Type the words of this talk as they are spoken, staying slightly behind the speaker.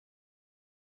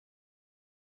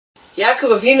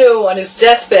Yaakov Avinu on his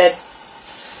deathbed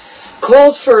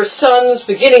called for his sons,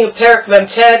 beginning of Perek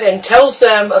Memted, and tells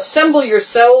them, assemble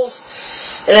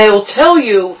yourselves, and I will tell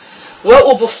you what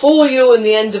will befall you in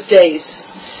the end of days.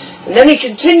 And then he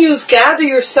continues, gather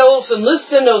yourselves and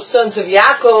listen, O sons of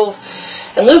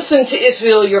Yaakov, and listen to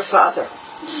Israel your father.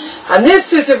 On this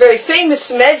there's a very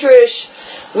famous medrash,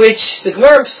 which the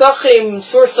Gemara in Pesachim,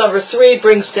 source number 3,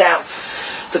 brings down.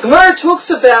 The Gemara talks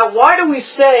about why do we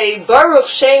say Baruch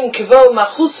Shem Kivod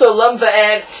Machuso Lam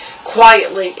Va'ed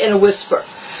quietly in a whisper.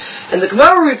 And the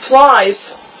Gemara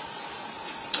replies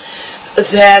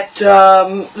that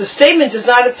the statement does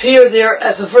not appear there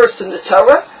as a verse in the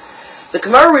Torah. The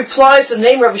Gemara replies in the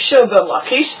name of Rabbi Shimon ben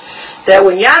Lakish that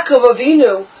when Yaakov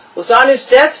Avinu was on his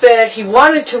deathbed, he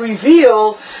wanted to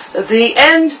reveal the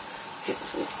end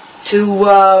to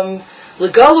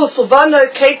Legalos Levana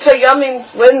Keita Yamim,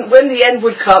 when the end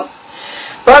would come.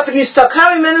 But when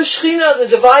the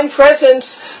divine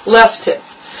presence left him.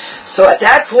 So at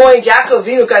that point, Yaakov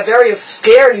Avinu got very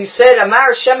scared. He said,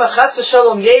 Amar Shema Chas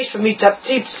V'Shalom Yesh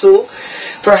V'mitapti Psul.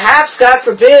 Perhaps, God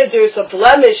forbid, there's a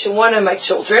blemish in one of my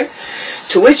children.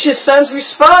 To which his sons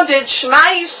responded, Shema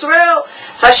Yisrael,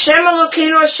 Hashem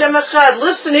Elokeinu Hashem Echad.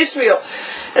 Listen, Israel.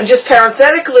 And just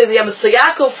parenthetically, the Amos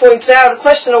Yaakov points out, a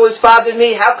question always bothered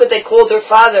me, how could they call their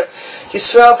father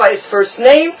Yisrael by his first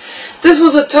name? This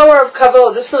was a Torah of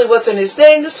Kavod. This really wasn't his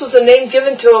name. This was a name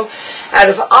given to him out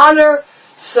of honor.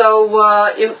 So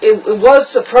it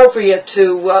was appropriate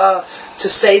to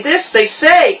say this. They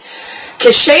say,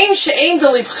 "Keshem she'ein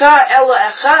b'libcha ela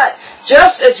echad."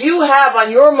 Just as you have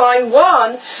on your mind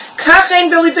one, kach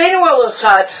ein b'libeinu ela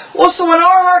echad. Also in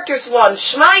our heart there's one.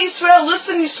 Shema Yisrael,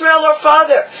 listen Yisrael our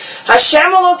Father.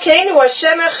 Hashem Elokeinu,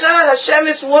 Hashem echad. Hashem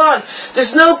is one.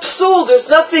 There's no psul. There's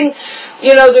nothing.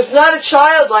 There's not a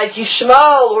child like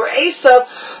Yishmael or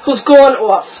Esav who's gone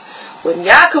off. When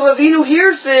Yaakov Avinu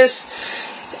hears this,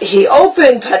 he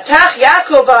opened, Patach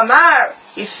Yaakov Amar.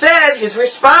 He said, his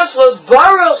response was,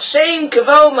 Baruch Shem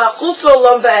Kavod Machuso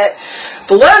Lam Va'ed.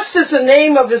 Blessed is the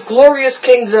name of his glorious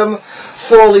kingdom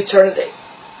for all eternity.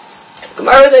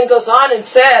 Gemara then goes on and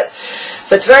said,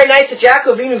 but it's very nice that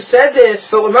Yaakov Avinu said this,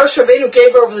 but when Moshe Rabbeinu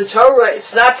gave over the Torah,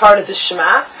 it's not part of the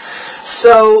Shema.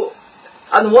 So,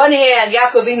 on the one hand,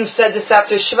 Yaakov Avinu said this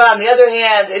after Shema. On the other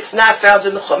hand, it's not found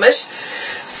in the Chumash.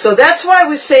 So that's why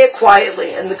we say it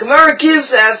quietly. And the Gemara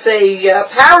gives as a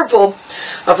parable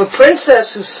of a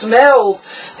princess who smelled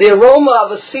the aroma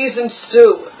of a seasoned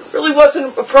stew. It really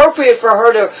wasn't appropriate for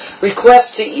her to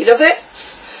request to eat of it.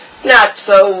 Not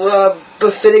so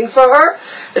befitting for her.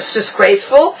 It's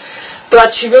disgraceful.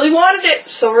 But she really wanted it,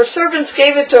 so her servants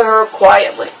gave it to her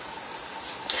quietly.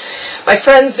 My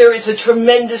friends, there is a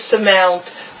tremendous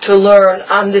amount to learn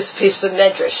on this piece of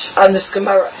Medrash, on this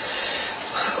Gemara.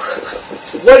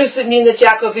 What does it mean that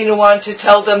Yaakov Avinu wanted to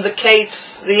tell them the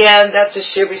kates, the end? That's a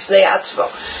shir b'fnei atzmo.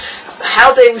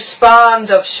 How they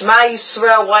respond of Shema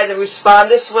Yisrael, why they respond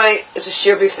this way, is a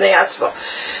shir b'fnei atzmo.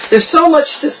 There's so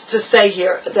much to say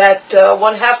here that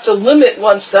one has to limit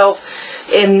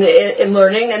oneself in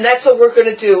learning, and that's what we're going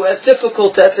to do, as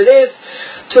difficult as it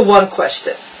is, to one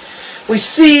question. We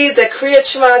see that Kriyat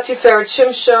Shema Tiferet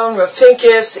Shimshon, Rav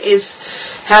Pincus,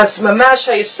 has Mamash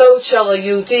HaYesod Shel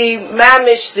HaYehudi,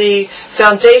 Mamish, the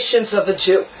foundations of a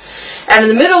Jew. And in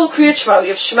the middle of Kriyat Shema, we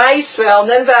have Shema Yisrael, and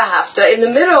then V'ahavta. In the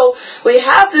middle, we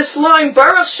have this line,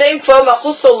 Baruch Shem Kivod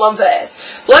Machuso Lam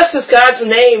Va'ed. Blessed is God's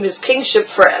name, his kingship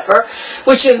forever,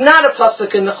 which is not a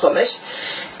pasuk in the Chumash.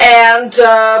 And,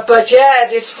 but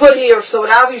yet, it's put here, so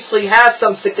it obviously has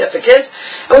some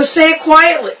significance. And we say it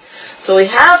quietly. So we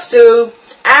have to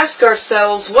ask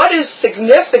ourselves, what is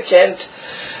significant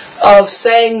of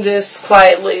saying this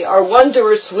quietly, our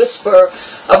wondrous whisper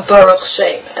of Baruch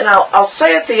Shem? And I'll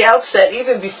say at the outset,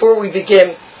 even before we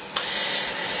begin,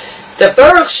 that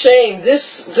Baruch Shem,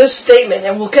 this statement,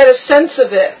 and we'll get a sense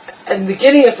of it at the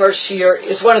beginning of our shir,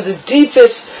 is one of the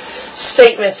deepest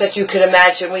statements that you can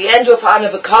imagine. We end with Ana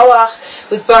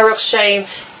B'Kalach, with Baruch Shem.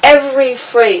 Every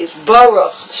phrase,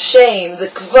 Baruch, Shem,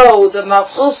 the Kvod, the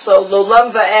Malchuso,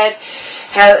 Lolam Va'ed,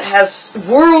 has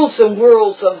worlds and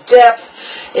worlds of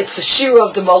depth. It's the shir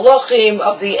of the Malachim,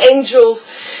 of the angels,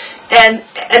 and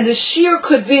the shir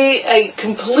could be a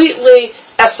completely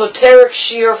esoteric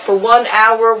shir for 1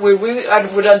 hour where we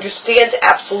would understand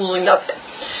absolutely nothing.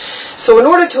 So in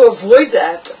order to avoid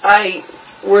that,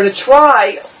 we're going to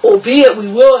try, albeit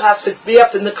we will have to be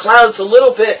up in the clouds a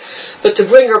little bit, but to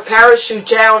bring our parachute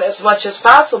down as much as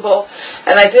possible.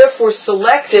 And I therefore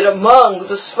selected among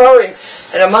the Sfarim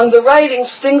and among the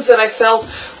writings things that I felt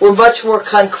were much more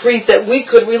concrete that we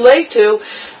could relate to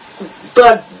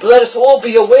But let us all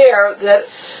be aware that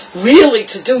really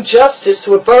to do justice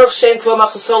to what Baruch Shem Kvod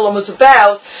Malchus Olam was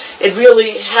about, it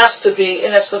really has to be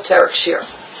an esoteric shir.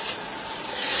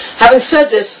 Having said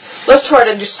this, let's try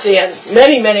to understand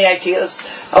many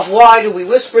ideas of why do we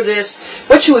whisper this,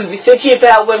 what should we be thinking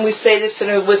about when we say this in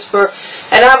a whisper,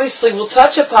 and obviously we'll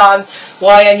touch upon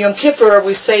why on Yom Kippur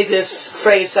we say this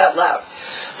phrase out loud.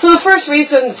 So the first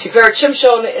reason, Tiferet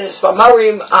Shimshon in his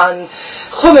Mamarim on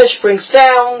Chumash brings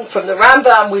down from the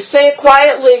Rambam, we say it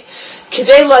quietly,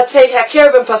 Kidei Latei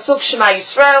Haker Ben Pasuk Shema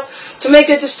Yisrael, to make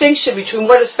a distinction between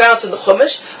what is found in the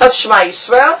Chumash of Shema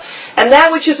Yisrael, and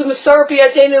that which is a Masorah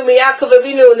B'Yadeinu Miyakov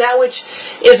Avinu, and that which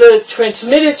is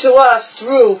transmitted to us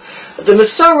through the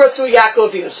Masorah through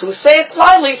Yaakov Avinu. So we say it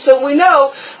quietly so we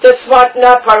know that's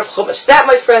not part of Chumash. That,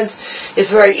 my friends,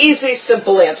 is very easy,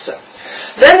 simple answer.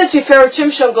 Then the Tiferet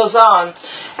Shimshon goes on,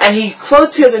 and he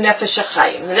quotes here the Nefesh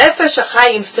HaChaim. The Nefesh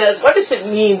HaChaim says, what does it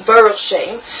mean, Baruch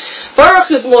Shem?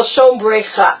 Baruch is Moshon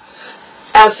Brecha,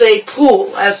 as a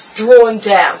pool, as drawn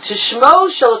down. Shemo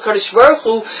Shel HaKadosh Baruch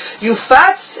Hu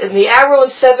Yufatz in the Aaron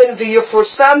 7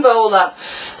 V'Yuforsam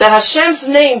Ba'olam, that Hashem's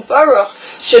name, Baruch,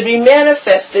 should be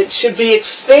manifested, should be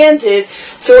expanded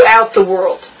throughout the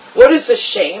world. What is a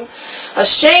Shem? A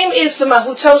Shem is the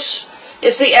Mahutosh,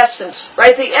 it's the essence,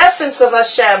 right? The essence of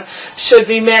Hashem should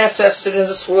be manifested in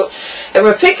this world. And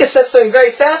Rafika says something very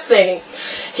fascinating.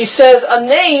 He says, a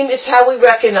name is how we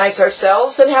recognize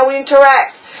ourselves and how we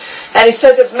interact. And he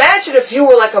says, imagine if you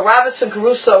were like a Robinson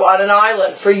Crusoe on an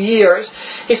island for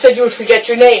years. He said you would forget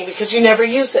your name because you never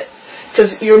use it.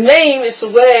 Because your name is the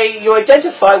way you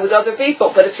identify with other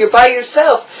people. But if you're by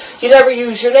yourself, you never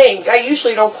use your name. I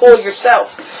usually don't call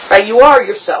yourself, right? You are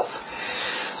yourself.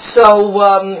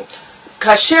 So,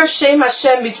 Kasher Shem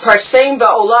Hashem mitparseim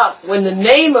ba'olam, when the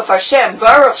name of Hashem,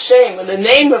 Baruch Shem, when the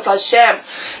name of Hashem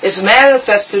is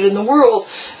manifested in the world,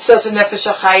 says in Nefesh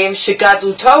HaChaim,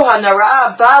 shegadluto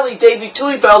hanara bali de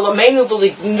bitui ba'olamenu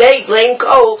v'lignei lein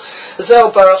kol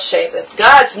zeh Baruch Shem. That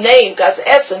God's name, God's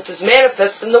essence is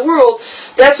manifest in the world.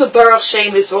 That's what Baruch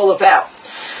Shem is all about.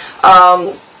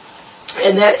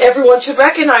 And that everyone should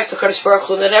recognize the HaKadosh Baruch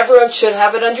Hu, and that everyone should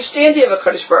have an understanding of the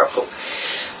HaKadosh Baruch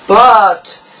Hu.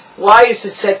 But why is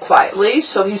it said quietly?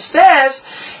 So he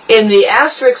says in the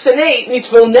asterisk and 8,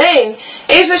 Nitmonein,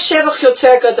 Eza Shevach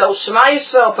Yoter Gadol, Shema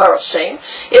Yisrael Baruch Shem.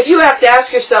 If you have to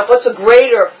ask yourself, what's a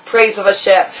greater praise of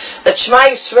Hashem? That Shema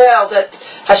Yisrael, that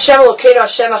Hashem Elokeinu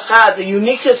Hashem Echad, the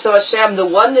uniqueness of Hashem, the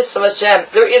oneness of Hashem,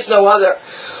 there is no other.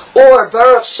 Or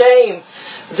Baruch Shem,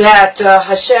 that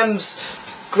Hashem's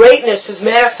greatness is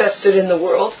manifested in the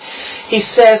world. He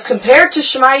says, compared to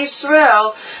Shema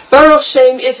Yisrael, Baruch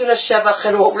Shem isn't a shevach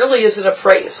at all, really isn't a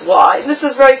praise. Why? And this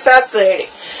is very fascinating.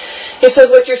 He says,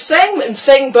 what you're saying in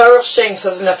saying Baruch Shem,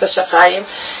 says Nefesh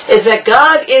HaChaim, is that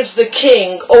God is the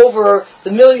king over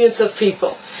the millions of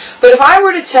people. But if I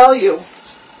were to tell you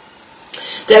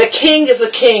that a king is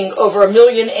a king over 1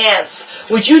 million ants,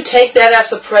 would you take that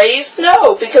as a praise?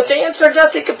 No, because the ants are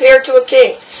nothing compared to a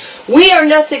king. We are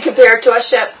nothing compared to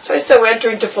Hashem. So I said we're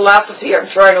entering into philosophy I'm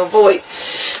trying to avoid.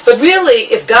 But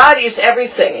really, if God is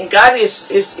everything, and God is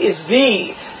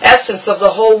the essence of the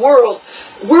whole world,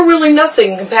 we're really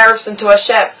nothing in comparison to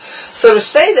Hashem. So to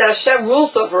say that Hashem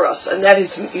rules over us, and that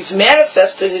He's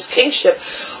manifested His kingship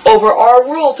over our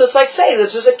world, is like saying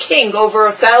that there's a king over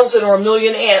 1,000 or 1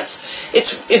 million ants.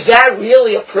 Is that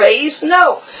really a praise?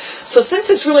 No. So since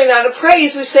it's really not a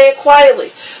praise, we say it quietly.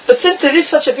 But since it is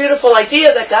such a beautiful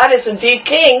idea that God is indeed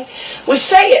king, we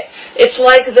say it. It's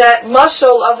like that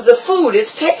mashal of the food.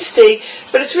 It's tasty,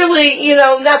 but it's really,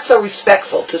 not so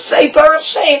respectful. To say Baruch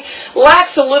Shem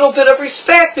lacks a little bit of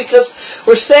respect because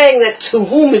we're saying that to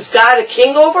whom is God a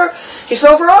king over? He's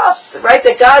over us, right?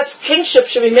 That God's kingship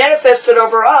should be manifested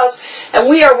over us, and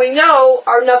we know,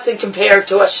 are nothing compared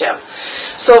to Hashem.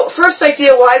 So, first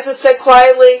idea, why is it said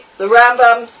quietly? The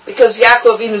Rambam, because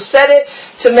Yaakov Avinu said it,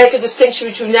 to make a distinction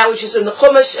between that which is in the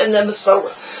Chumash and the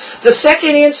Masorah. The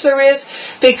second answer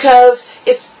is because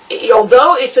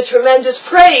although it's a tremendous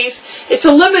praise, it's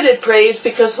a limited praise,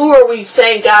 because who are we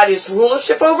saying God is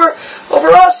rulership over?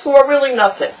 Over us, who are really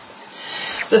nothing.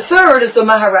 The third is the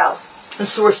Maharal, in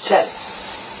source 10.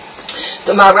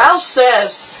 The Maharal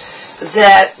says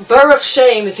that Baruch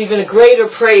Shem is even a greater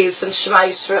praise than Shema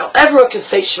Yisrael. Everyone can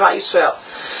say Shema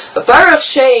Yisrael. But Baruch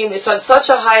Shem is on such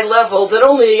a high level that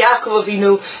only Yaakov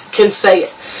Avinu can say it.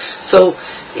 So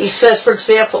he says, for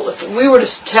example, if we were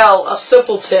to tell a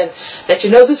simpleton that,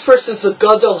 this person's a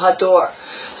Gadol Hador,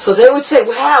 so they would say,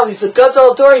 wow, he's a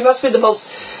Gadol Hador, he must be the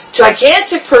most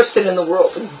gigantic person in the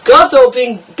world. Gadol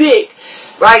being big.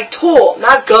 right? Tall,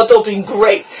 not gadol, being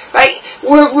great, right?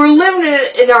 We're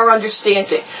limited in our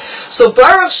understanding. So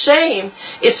Baruch Shem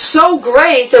is so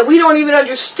great that we don't even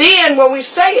understand when we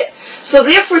say it. So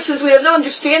therefore, since we have no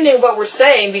understanding of what we're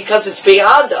saying, because it's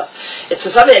beyond us, it's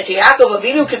something that Yaakov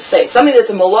Avinu can say, something that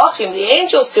the Malachim, the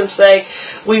angels can say,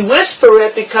 we whisper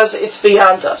it because it's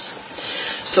beyond us.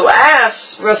 So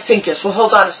ask Rav Pinkus, well,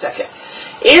 hold on a second.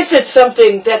 Is it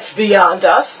something that's beyond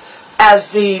us,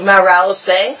 as the Maharal is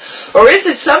saying, or is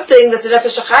it something that the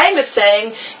Nefesh HaChaim is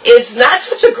saying is not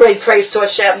such a great praise to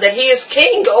Hashem, that He is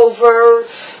king over,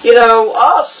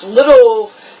 us,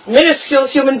 little, minuscule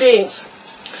human beings?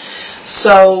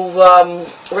 So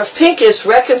Rav Pinkus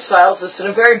reconciles this in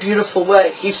a very beautiful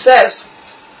way. He says,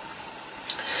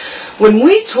 when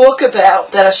we talk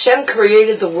about that Hashem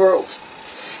created the world,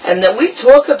 and that we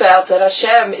talk about that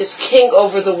Hashem is king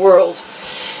over the world,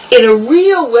 in a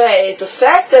real way, the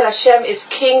fact that Hashem is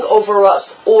king over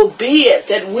us, albeit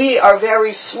that we are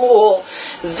very small,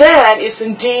 that is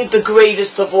indeed the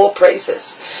greatest of all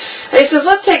praises. And he says,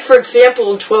 let's take, for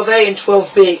example, in 12a and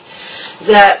 12b,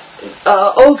 that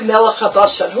Og Melech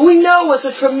HaBashan, who we know was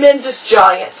a tremendous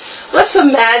giant. Let's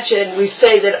imagine, we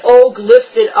say that Og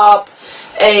lifted up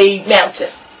a mountain,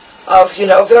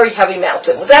 a very heavy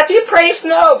mountain. Would that be a praise?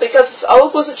 No, because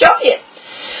Og was a giant.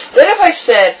 Then if I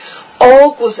said,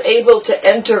 Og was able to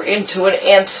enter into an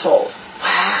ant's hole.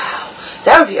 Wow,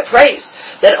 that would be a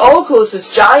praise. That Og, who is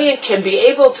this giant, can be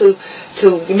able to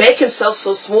make himself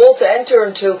so small to enter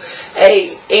into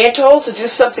an ant hole, to do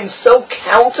something so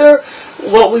counter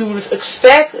what we would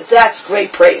expect, that's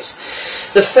great praise.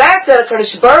 The fact that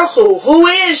HaKadosh Baruch Hu, who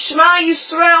is Shema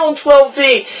Yisrael in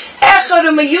 12b, Echad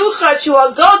u'Meyuchad Shu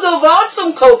HaGadol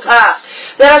v'Asum Kol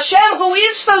Kach, that Hashem, who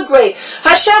is so great,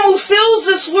 Hashem who fills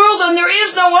this world and there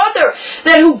is no other,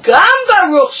 that who Gam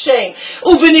Baruch Shem,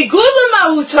 u'Benigud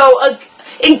L'Mahuto,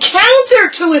 in counter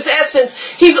to his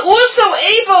essence, he's also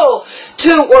able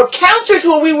to, or counter to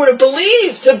what we would have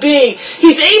believed to be,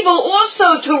 he's able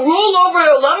also to rule over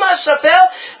Olam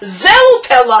HaShafel. Zeu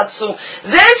Pelatzum.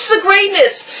 That's the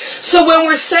greatness. So when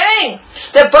we're saying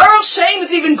that Baruch Shem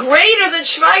is even greater than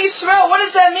Shema Yisrael, what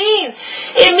does that mean?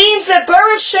 It means that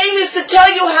Baruch Shem is to tell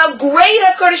you how great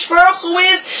HaKadosh Baruch Hu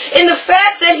is in the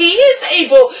fact that He is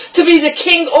able to be the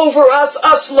king over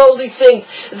us lowly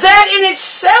things. That in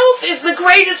itself is the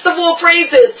greatest of all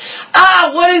praises.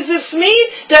 What does this mean?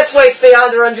 That's why it's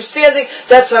beyond our understanding.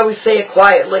 That's why we say it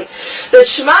quietly. That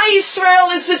Shema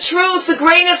Yisrael is the truth, the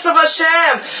greatness of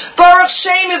Hashem. Baruch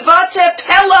Shem Ivate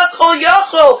Pela Kol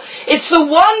Yochol. It's the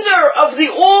wonder of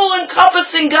the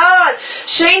all-encompassing God.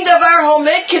 Shein Davar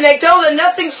Homed Kenegdo, that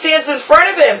nothing stands in front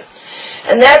of Him.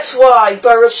 And that's why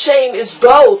Baruch Shem is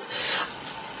both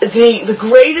the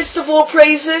greatest of all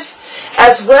praises,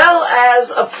 as well as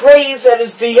a praise that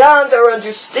is beyond our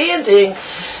understanding,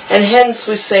 and hence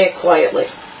we say it quietly.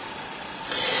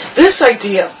 This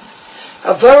idea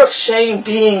of Baruch Shem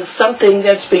being something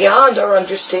that's beyond our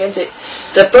understanding,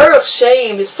 that Baruch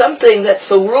Shem is something that's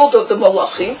the world of the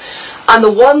Malachim. On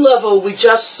the one level, we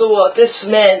just saw this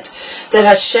meant that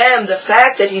Hashem, the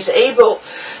fact that He's able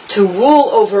to rule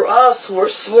over us who are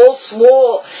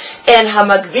small, and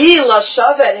Hamagbi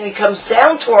Lashavet, and He comes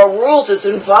down to our world, is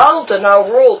involved in our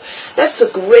world, that's the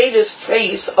greatest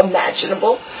praise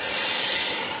imaginable.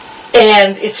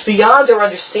 And it's beyond our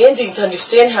understanding to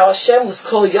understand how Hashem, who's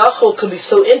Kol Yachol, can be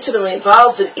so intimately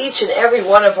involved in each and every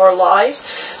one of our lives.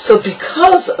 So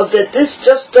because of that, this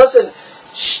just doesn't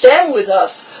stem with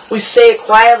us. We say it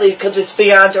quietly because it's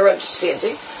beyond our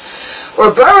understanding.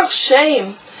 Or Baruch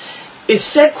Shem is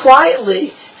said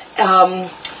quietly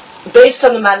based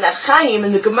on the Matnat Chaim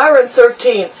in the Gemara in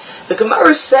 13. The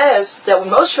Gemara says that when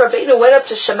Moshe Rabbeinu went up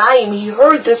to Shemayim, he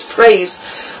heard this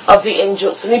praise of the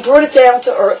angels, and he brought it down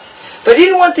to earth. But he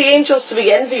didn't want the angels to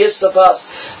be envious of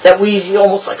us, that he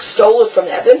almost stole it from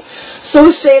heaven. So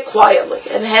we say it quietly.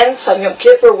 And hence, on Yom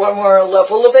Kippur, when we're on a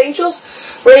level of angels,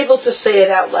 we're able to say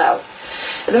it out loud.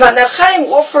 And the Matnat Chaim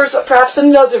offers perhaps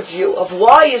another view of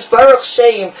why is Baruch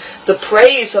Shem the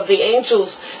praise of the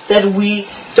angels that we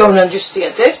don't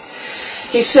understand it.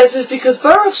 He says it's because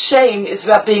Baruch Shem is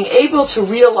about being able to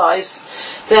realize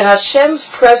that Hashem's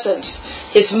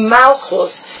presence, His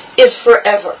Malchus, is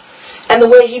forever. And the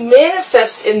way He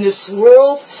manifests in this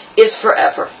world is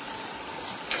forever.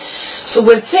 So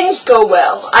when things go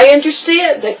well, I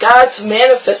understand that God's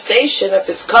manifestation of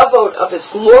His kavod, of His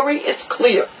glory, is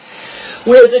clear.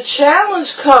 where the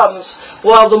challenge comes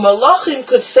while the Malachim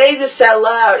could say this out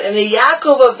loud, and the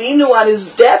Yaakov Avinu on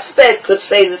his deathbed could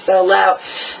say this out loud,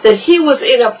 that he was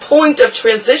in a point of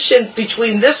transition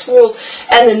between this world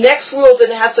and the next world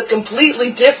and has a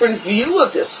completely different view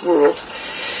of this world.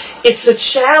 It's the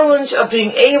challenge of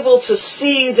being able to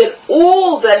see that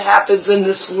all that happens in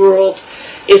this world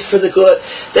is for the good.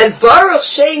 That Baruch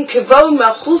Shem Kivon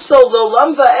Malchuso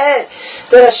Lolam Va'ed,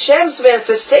 that Hashem's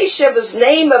manifestation of His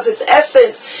name, of His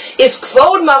essence, is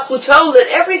Kvod Malchuto, that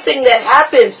everything that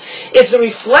happens is a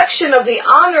reflection of the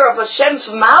honor of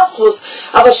Hashem's Malchus,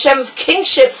 of Hashem's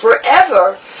kingship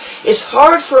forever. It's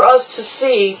hard for us to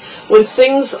see when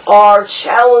things are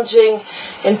challenging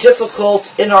and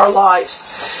difficult in our lives.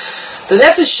 The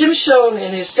Nefesh Shimshon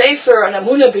in his Sefer on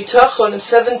Amunah B'Tachon in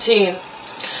 17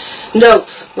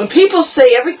 notes, when people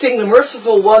say everything the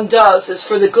Merciful One does is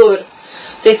for the good,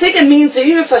 they think it means that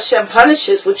even if Hashem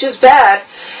punishes, which is bad,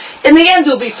 in the end it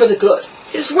will be for the good.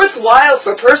 It's worthwhile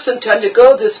for a person to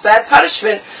undergo this bad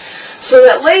punishment so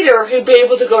that later he'll be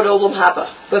able to go to Olam Haba.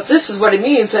 But if this is what it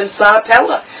means, then it's not a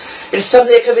pella. It is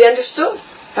something that can be understood.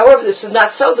 However, this is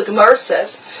not so. The Gemara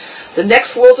says the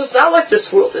next world is not like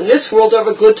this world. In this world,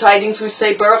 over good tidings, we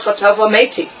say Baruch Atov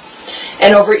Ameti.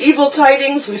 And over evil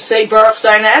tidings, we say Baruch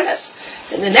Dain Emes.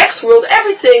 In the next world,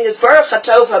 everything is Baruch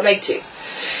Atov Ameti.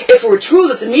 If it were true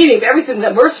that the meaning of everything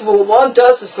that Merciful One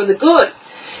does is for the good,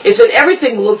 is that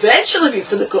everything will eventually be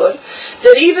for the good,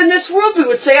 then even this world we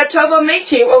would say Atov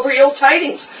Ameti over ill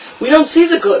tidings. We don't see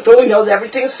the good, but we know that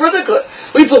everything is for the good.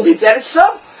 We believe that it's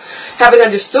so. Having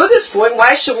understood this point,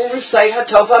 why should we recite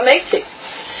Hatov HaMeti?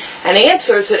 And the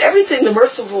answer is that everything the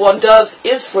Merciful One does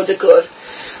is for the good.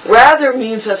 Rather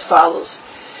means as follows.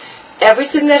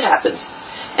 Everything that happens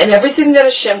and everything that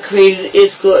Hashem created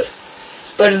is good,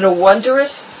 but in a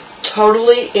wondrous,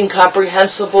 totally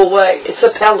incomprehensible way. It's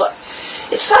a pella.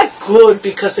 It's not good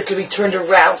because it can be turned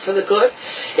around for the good.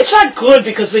 It's not good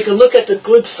because we can look at the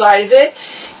good side of it.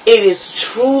 It is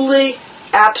truly,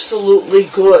 absolutely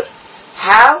good.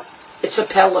 How? It's a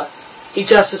pella. He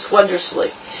does it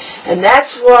wondrously. And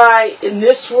that's why in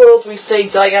this world we say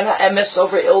Dayan HaEmes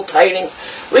over ill tidings.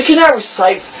 We cannot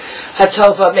recite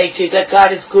Hatov HaMeti, that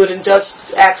God is good and does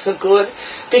acts of good,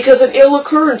 because an ill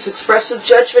occurrence expresses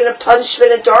judgment and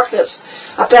punishment and darkness.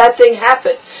 A bad thing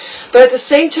happened. But at the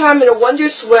same time, in a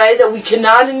wondrous way that we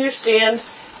cannot understand,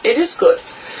 it is good.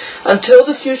 Until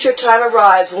the future time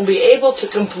arrives, we'll be able to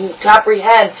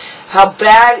comprehend how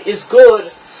bad is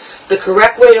good. The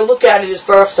correct way to look at it is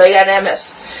Baruch Dayan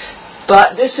Emes.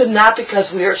 But this is not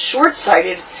because we are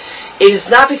short-sighted. It is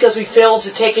not because we fail to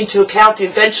take into account the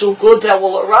eventual good that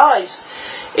will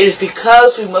arise. It is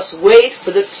because we must wait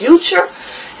for the future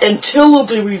until it will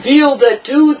be revealed that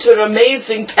due to an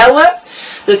amazing Pella,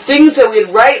 the things that we had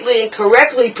rightly and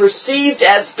correctly perceived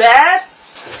as bad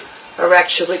are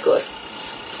actually good.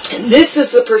 And this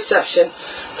is the perception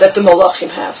that the Malachim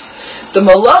have. The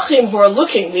Malachim who are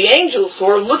looking, the angels who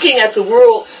are looking at the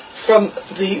world from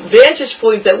the vantage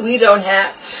point that we don't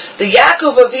have, the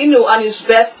Yaakov Avinu on his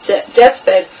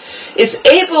deathbed is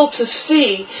able to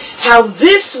see how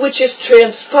this which is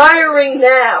transpiring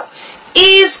now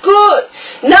is good.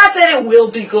 Not that it will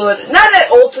be good. Not that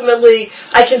ultimately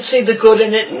I can see the good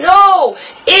in it. No,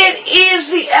 it is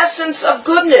the essence of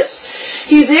goodness.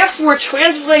 He therefore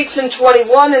translates in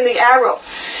 21 in the arrow,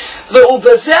 in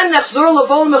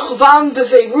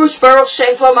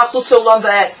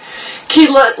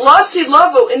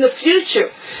the future,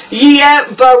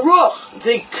 Baruch,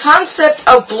 the concept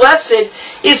of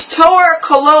blessed is Torah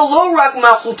Kolo Lo Rak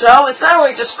Malchuto. It's not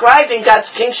only describing God's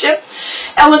kingship,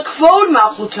 Elikvod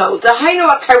Malchuto, Dahainu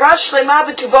Akarash Lema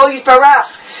B'Tuvo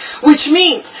Yiparach, which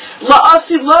means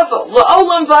La'asi Lavo,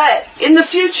 La'olam Va'ed, in the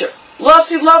future,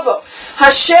 La'asi Lavo,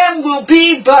 Hashem will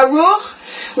be Baruch,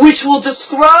 which will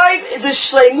describe the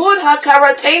Shleimut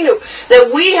HaKaratenu,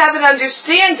 that we have an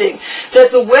understanding that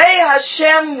the way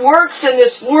Hashem works in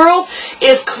this world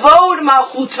is Kvod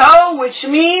Malchuto, which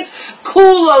means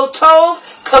Kulo Tov,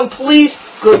 complete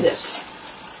goodness.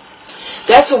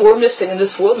 That's what we're missing in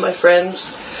this world, my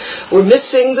friends. We're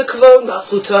missing the Kvod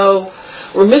Malchuto.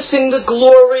 We're missing the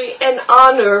glory and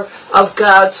honor of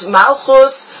God's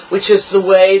Malchus, which is the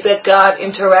way that God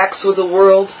interacts with the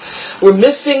world. We're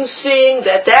missing seeing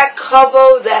that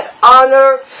kavod, that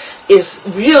honor, is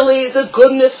really the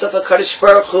goodness of HaKadosh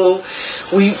Baruch Hu.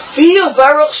 We feel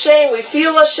Baruch Shem, we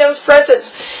feel Hashem's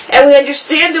presence, and we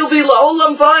understand it will be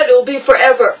La'olam Va'ed, it will be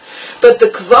forever. But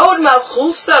the Kvod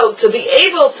Malchuso, to be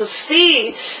able to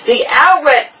see the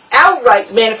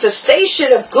outright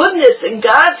manifestation of goodness in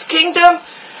God's kingdom,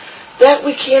 that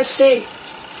we can't see.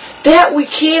 that we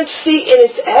can't see in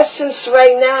its essence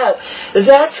right now.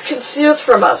 That's concealed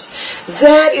from us.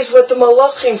 That is what the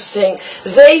Malachim sing.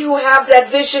 They who have that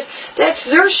vision, that's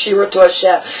their Shira to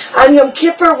Hashem. On Yom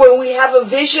Kippur, when we have a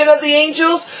vision of the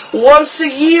angels, once a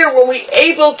year, when we're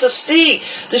able to see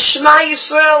the Shema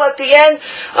Yisrael at the end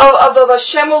of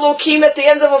Hashem Elokim, at the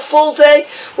end of a full day,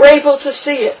 we're able to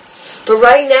see it. But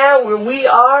right now, where we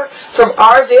are, from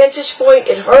our vantage point,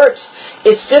 it hurts.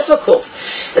 It's difficult.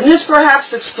 And this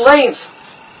perhaps explains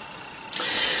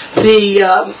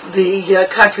the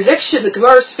contradiction the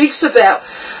Gemara speaks about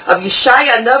of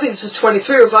Yeshaya Navi. This is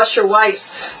 23 of Asher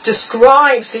Weiss,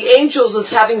 describes the angels as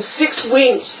having 6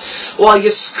 wings, while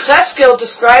Yechezkel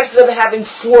describes them having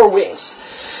 4 wings.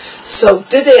 So,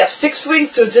 did they have 6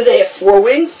 wings or did they have 4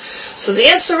 wings? So the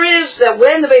answer is that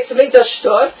when the Beis Hamikdash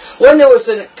stood, when there was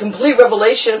a complete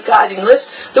revelation of guiding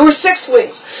list, there were 6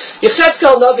 wings.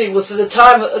 Yechezkel Navi was at the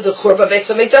time of the Churban Beis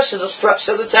Hamikdash, the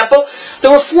destruction of the temple. There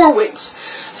were 4 wings.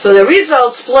 So the Rizal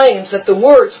explains that the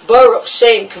words Baruch,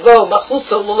 Shem, Kvo,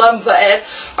 Machusa, Lulam,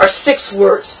 Va'ed are 6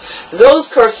 words.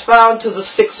 Those correspond to the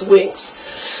 6 wings.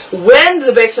 When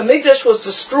the Beis Hamikdash was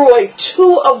destroyed,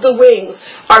 2 of the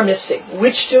wings are missing.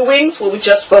 Which 2 wings? Well, we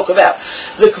just spoke about.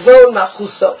 The Kvod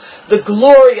Machuso, the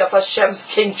glory of Hashem's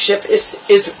kingship is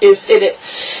in it.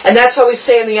 And that's how we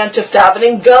say in the Yontif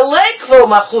davening, Galei Kvod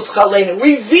Machus Chaleinu,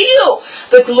 reveal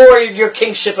the glory of your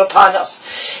kingship upon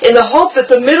us. In the hope that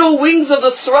the middle wings of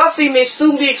the Seraphim may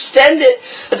soon be extended,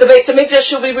 that the Beit HaMikdash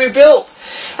shall be rebuilt.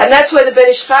 And that's why the Ben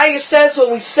Ish Chai says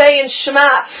when we say in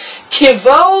Shema,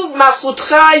 Kivod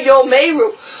Machutcha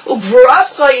Yomeru,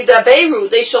 Ugvurascha Yidaberu,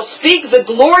 they shall speak the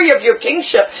glory of your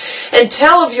kingship and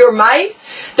tell of your might.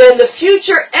 Then in the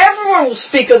future everyone will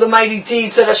speak of the mighty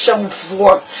deeds that Hashem will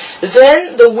perform.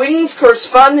 Then the wings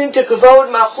corresponding to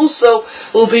Kavod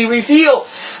Machuso will be revealed.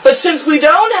 But since we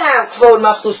don't have Kavod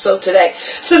Machuso today,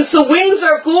 since the wings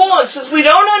are gone, since we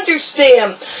don't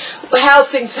understand how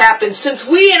things happen, since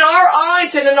we in our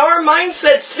eyes and in our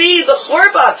mindset see the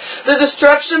Churban, the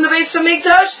destruction of the Beis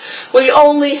Hamikdash, we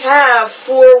only have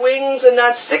 4 wings and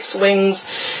not 6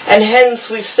 wings, and hence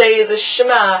we say the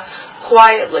Shema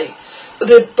quietly. We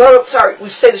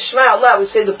say the Shema out loud, we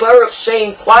say the Baruch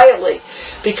Shem quietly,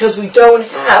 because we don't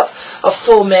have a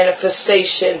full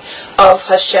manifestation of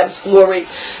Hashem's glory.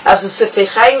 As the Siftei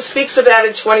Chaim speaks about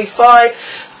in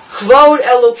 25, Kvod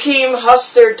Elokim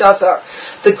Haster Davar.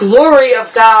 The glory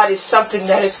of God is something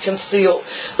that is concealed.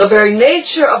 The very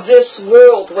nature of this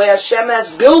world, the way Hashem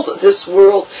has built this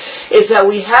world, is that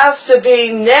we have to be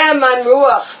Ne'eman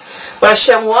Ruach. What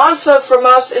Hashem wants from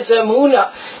us is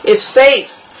Emunah, is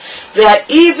faith. That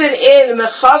even in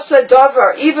Mechasa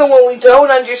Davar, even when we don't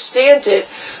understand it,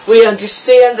 we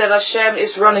understand that Hashem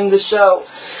is running the show.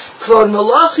 Kvod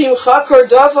Malachim Chakar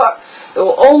Davar. It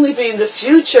will only be in the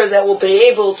future that we'll be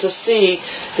able to see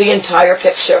the entire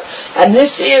picture. And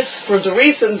this is for the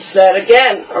reasons that,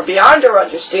 again, are beyond our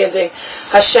understanding.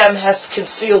 Hashem has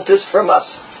concealed this from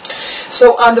us.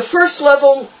 So on the first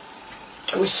level,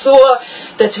 we saw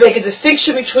that to make a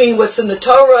distinction between what's in the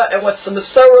Torah and what's the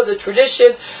Masorah, the tradition,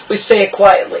 we say it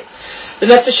quietly. The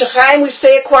Nefesh HaChaim, we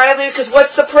say it quietly because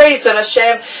what's the praise that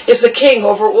Hashem is the king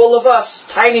over all of us,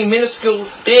 tiny, minuscule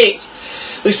beings.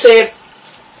 We say it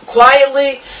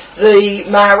quietly, the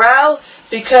Maharal,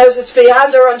 because it's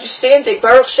beyond our understanding.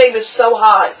 Baruch Shem is so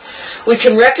high. We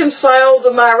can reconcile the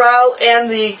Maharal and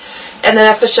the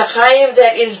Nefesh HaChaim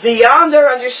that is beyond our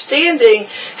understanding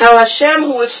how Hashem,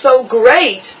 who is so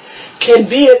great, can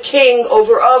be a king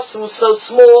over us who is so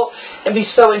small and be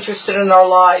so interested in our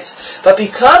lives. But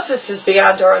because this is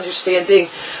beyond our understanding,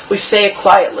 we say it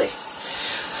quietly.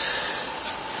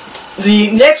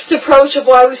 The next approach of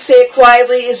why we say it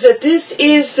quietly is that this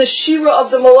is the Shira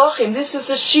of the Malachim. This is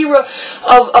the Shira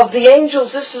of the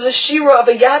angels. This is the Shira of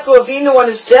a Yaakov Avinu on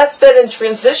his deathbed and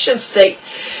transition state.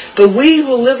 But we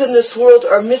who live in this world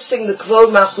are missing the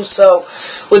Kvod Machuso.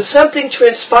 When something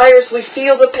transpires, we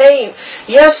feel the pain.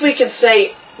 Yes, we can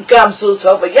say, Gamzul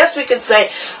Tova. Yes, we can say,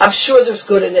 I'm sure there's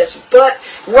good in this. But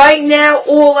right now,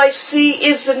 all I see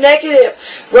is the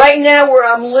negative. Right now,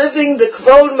 where I'm living the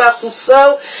Kvod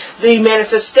Machuso, the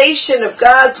manifestation of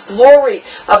God's glory,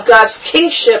 of God's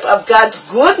kingship, of God's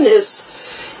goodness,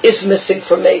 is missing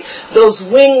from me. Those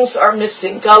wings are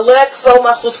missing. Galek Kvo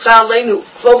Machutcha Aleinu.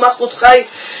 Kvo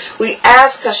Machutcha. We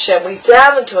ask Hashem, we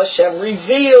daven to Hashem,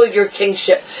 reveal your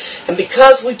kingship. And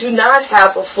because we do not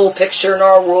have a full picture in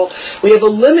our world, we have a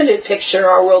limited picture in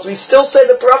our world. We still say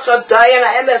the bracha of Dayan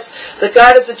HaEmes, that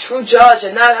God is a true judge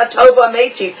and not Hatova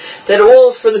Meti, that all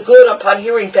is for the good upon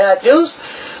hearing bad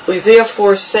news. We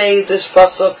therefore say this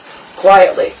pasuk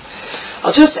quietly.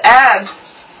 I'll just add,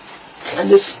 on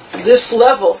this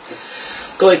level,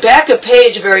 Going back a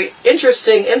page, a very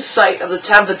interesting insight of the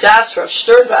Tamva Dasra of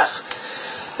Sternbach.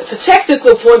 It's a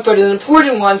technical point, but an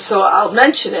important one, so I'll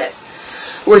mention it,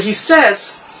 where he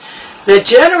says that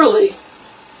generally,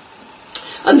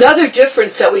 another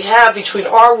difference that we have between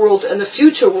our world and the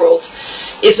future world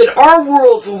is in our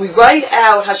world, when we write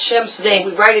out Hashem's name,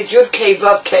 we write it Yud Kei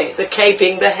Vav Kei, the K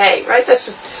being the Hey, right?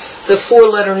 That's the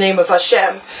four-letter name of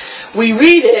Hashem. We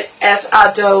read it as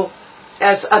Adon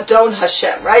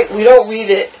Hashem, right? We don't read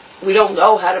it, we don't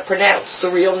know how to pronounce the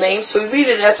real name, so we read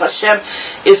it as Hashem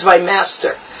is my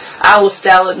master. Aleph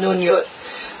Dalet Nun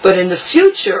Yud. But in the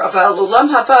future of Olam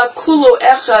Haba, Kulo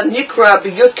Echa Nikra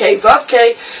B'Yud Kei Vav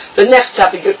Kei,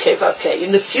 V'Nechta B'Yud Kei Vav Kei.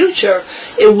 In the future,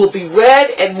 it will be read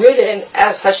and written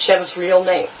as Hashem's real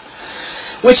name.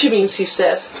 Which means, he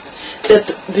says, that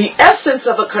the essence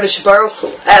of HaKadosh Baruch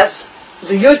Hu, as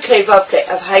the Yud Kei Vav Kei,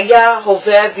 of Haya,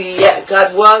 Hoveh, V'Yeh,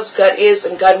 God was, God is,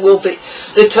 and God will be.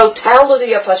 The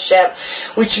totality of Hashem,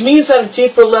 which means on a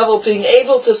deeper level being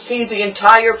able to see the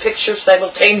entire picture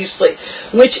simultaneously,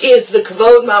 which is the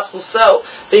Kavod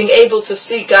Malchuso, being able to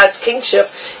see God's kingship,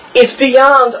 is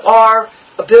beyond our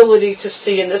ability to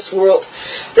see in this world.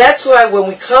 That's why when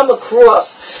we come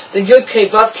across the Yud Kei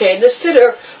Vav Kei in the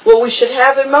Siddur, what we should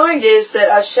have in mind is that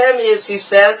Hashem is, he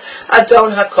says,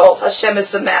 Adon HaKol. Hashem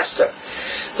is the master.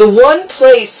 The one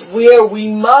place where we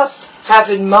must have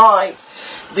in mind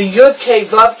the Yud Kei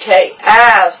Vav Kei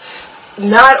as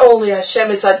not only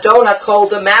Hashem is Adon HaKol,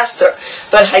 the master,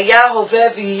 but Haya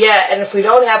Hoveh V'Yeh, and if we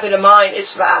don't have it in mind,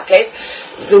 it's V'Akeh,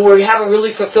 where we haven't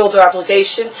really fulfilled our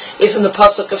obligation, is in the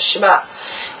pasuk of Shema.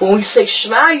 When we say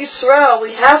Shema Yisrael,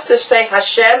 we have to say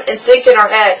Hashem and think in our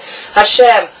head,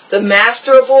 Hashem, the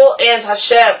master of all, and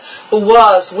Hashem, who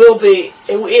was, will be,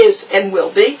 who is, and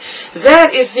will be.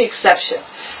 That is the exception.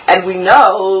 And we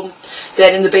know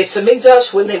that in the Beis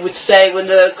Hamikdash, when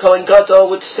the Kohen Gadol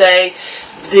would say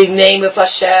the name of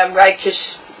Hashem, right,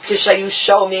 Kishayu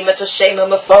Shomim et Hashem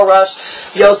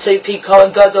Meforash Yotzei Pi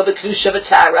Kohen Gadol B'Kedusha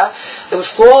V'Tara, they would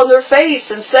fall on their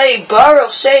face and say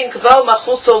Baruch Shem Kavod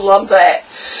Malchus Olam V'eh.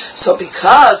 So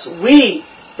because we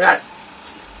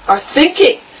are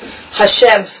thinking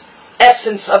Hashem's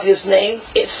essence of his name,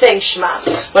 it's saying Shema.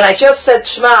 When I just said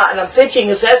Shema, and I'm thinking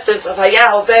his essence of Haya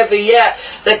Hoveh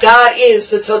V'Yeh, that God is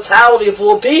the totality of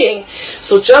all being,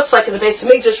 so just like in the Beis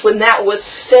Hamikdash, when that was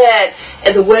said,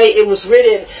 and the way it was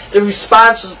written, the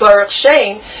response was Baruch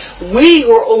Shem, we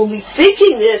who are only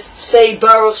thinking this, say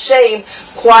Baruch Shem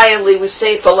quietly, we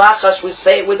say it balachash, we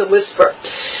say it with a whisper.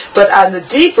 But on the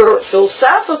deeper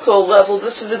philosophical level,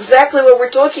 this is exactly what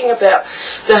we're talking about.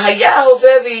 The Haya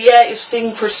Hoveh V'Yeh is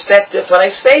seeing perspective. When I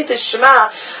say this Shema,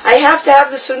 I have to have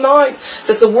this in mind,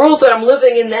 that the world that I'm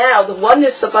living in now, the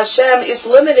oneness of Hashem, is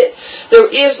limited. There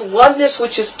is oneness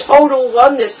which is total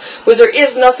oneness, where there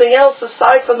is nothing else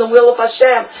aside from the will of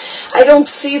Hashem. I don't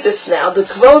see this now. The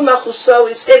Kavod Malchuso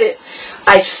is hidden.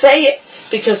 I say it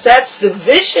because that's the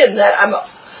vision that I'm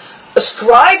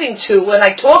ascribing to when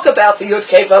I talk about the Yud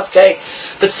Kei Vav Kei,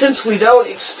 but since we don't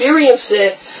experience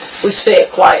it, we say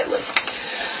it quietly.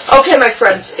 Okay, my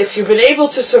friends, if you've been able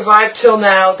to survive till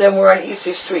now, then we're on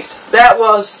easy street. That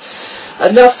was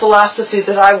enough philosophy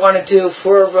that I want to do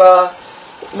for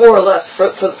more or less for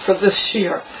this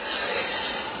year.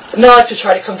 Now I like to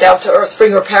try to come down to earth,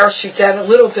 bring our parachute down a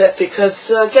little bit, because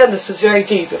again, this is very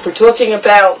deep. If we're talking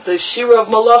about the Shira of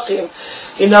Malachim,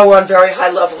 you know we're on very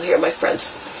high level here, my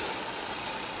friends.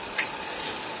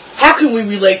 How can we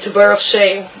relate to Baruch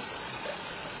Shem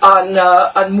on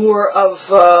more of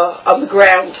on the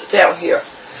ground down here?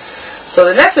 So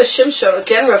the Nefesh Shimshon,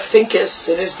 again Rav Finkus,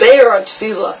 in his Be'er on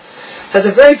Tefillah, has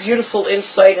a very beautiful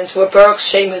insight into what Baruch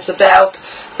Shem is about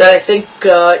that I think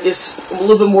is a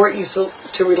little bit more easy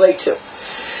to relate to.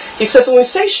 He says, when we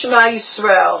say Shema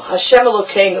Yisrael, Hashem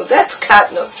Elokeinu, that's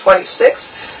Katnu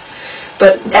 26,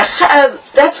 but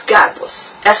Echad, that's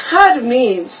godless. Echad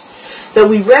means that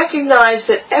we recognize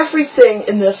that everything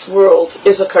in this world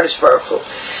is a Kadosh Baruch Hu,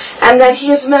 and that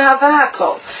He is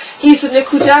Mehavakol. He's a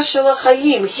Nekudah Shel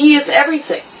HaChayim. He is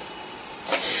everything.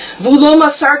 He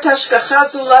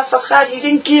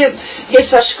didn't give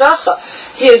His Hashgacha,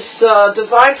 His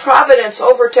divine providence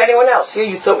over to anyone else. Here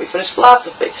you thought we finished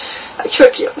philosophy. I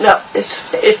trick you. No,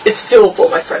 it's doable,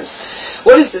 my friends.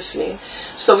 What does this mean?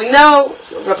 So we know,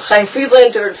 Rabbi Chaim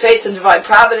Friedlander in Faith and Divine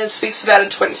Providence speaks about in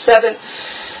 27,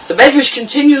 the Medrash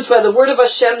continues, by the word of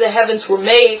Hashem the heavens were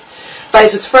made, by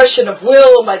His expression of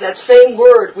will, and by that same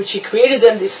word which He created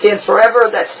them, they stand forever.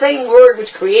 That same word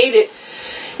which created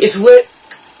is what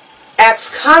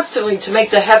acts constantly to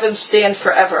make the heavens stand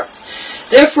forever.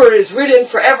 Therefore it is written,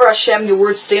 forever Hashem, your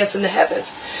word stands in the heavens.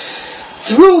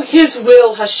 Through His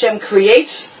will Hashem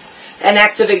creates, and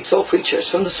activates all creatures,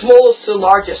 from the smallest to the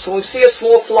largest. When we see a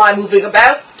small fly moving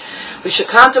about, we should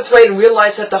contemplate and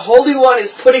realize that the Holy One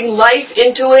is putting life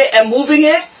into it and moving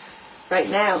it right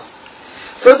now.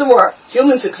 Furthermore,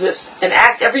 humans exist and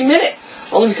act every minute,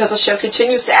 only because Hashem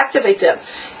continues to activate them.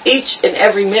 Each and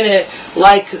every minute,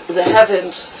 like the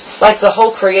heavens, like the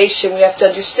whole creation, we have to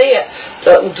understand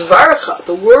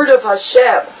the word of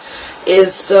Hashem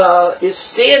is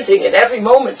standing in every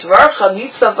moment. Dvarcha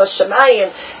nitzav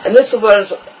v'shamayim, and this is what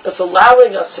is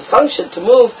allowing us to function, to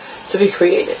move, to be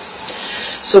creative.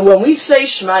 So when we say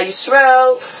Shema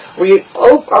Yisrael, we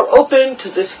are open to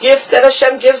this gift that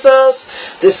Hashem gives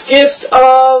us, this gift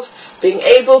of being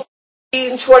able to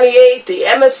in 28, the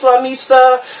emes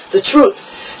lamisa, the truth.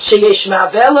 Sheyesh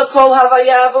ma'avela kol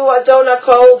havayavu adona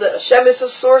kol, that Hashem is the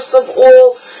source of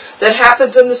all that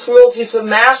happens in this world. He's the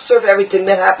master of everything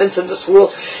that happens in this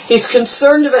world. He's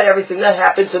concerned about everything that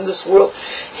happens in this world.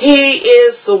 He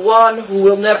is the one who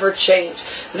will never change.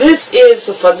 This is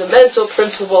the fundamental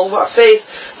principle of our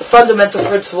faith, the fundamental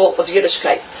principle of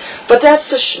Yiddishkeit. But that's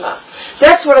the Shema.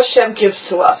 That's what Hashem gives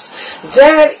to us.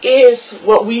 That is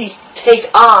what we take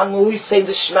on when we say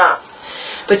the Shema.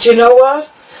 But you know what?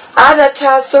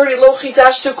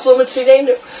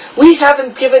 We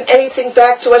haven't given anything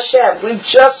back to Hashem. We've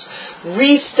just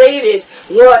restated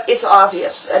what is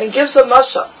obvious. And he gives a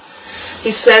mashal.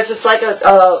 He says it's like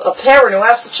a parent who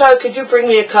asks the child, could you bring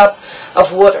me a cup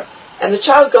of water? And the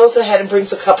child goes ahead and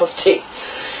brings a cup of tea.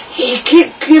 He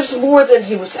gives more than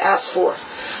he was asked for.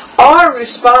 Our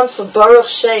response of Baruch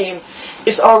Shem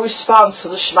is our response to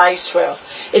the Shema Yisrael.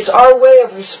 It's our way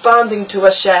of responding to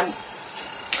Hashem.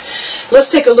 Let's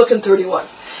take a look in 31. When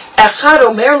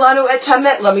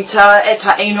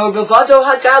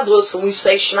we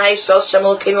say Shema Yisrael, Shem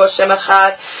Elokeinu Hashem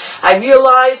Echad, I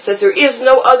realize that there is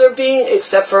no other being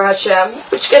except for Hashem,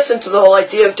 which gets into the whole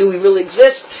idea of do we really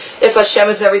exist if Hashem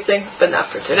is everything, but not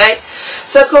for today.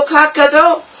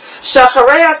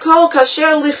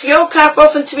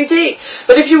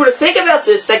 But if you were to think about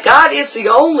this, that God is the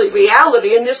only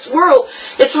reality in this world,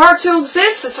 it's hard to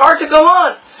exist, it's hard to go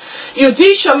on. It's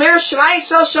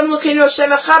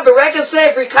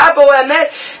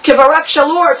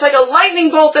like a lightning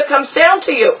bolt that comes down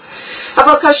to you.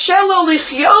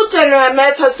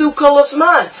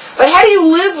 But how do you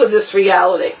live with this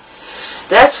reality?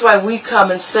 That's why we come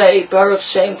and say Baruch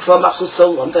Shem Kvo Malchus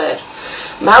Olam Ved.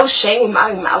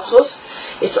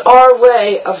 It's our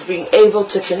way of being able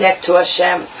to connect to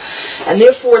Hashem. And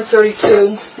therefore in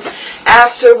 32,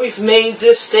 after we've made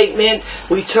this statement,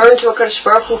 we turn to HaKadosh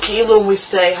Baruch Hu Ki'ilu and we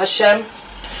say, Hashem,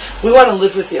 we want to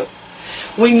live with you.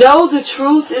 We know the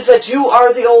truth is that you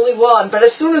are the only one. But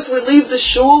as soon as we leave the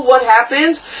shul, what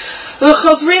happens? Right,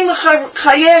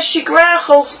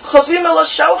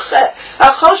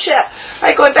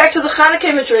 going back to the Chanukah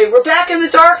imagery. We're back in the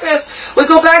darkness. We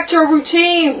go back to a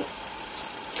routine.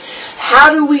 How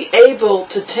do we able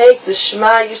to take the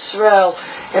Shema Yisrael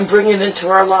and bring it into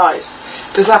our lives?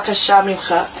 B'vakasha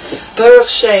mincha. Baruch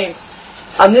Shem.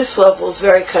 On this level is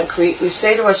very concrete. We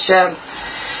say to Hashem,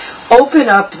 open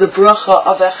up the bracha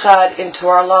of Echad into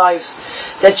our lives.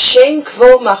 That Shem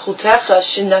Kvo Malchutecha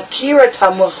Shenakir et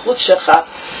HaMalchut Shecha.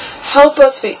 Help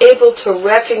us be able to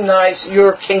recognize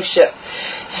your kingship.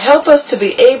 Help us to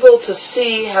be able to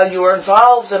see how you are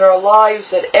involved in our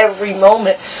lives at every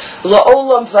moment.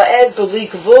 La'olam va'ed b'li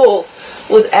gvul,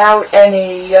 without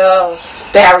any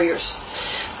barriers.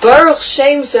 Baruch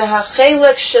Shem ze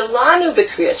hachelek shelanu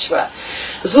b'kriyat Shema.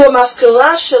 Zu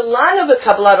hamaskala shelanu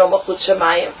b'kablat malchut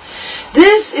shemayim.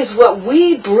 This is what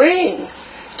we bring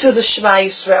to the Shema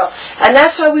Yisrael. And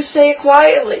that's why we say it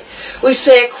quietly. We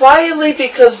say it quietly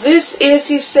because this is,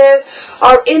 he said,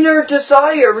 our inner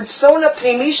desire. Ritzona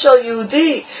pnimi shel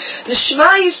Yehudi. The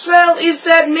Shema Yisrael is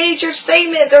that major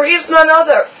statement. There is none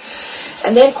other.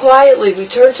 And then quietly we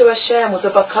turn to Hashem with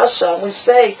a bakasha and we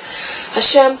say,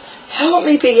 Hashem, help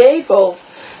me be able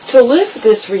to live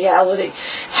this reality.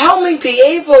 Help me be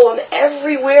able, and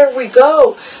everywhere we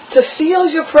go, to feel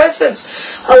your presence.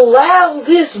 Allow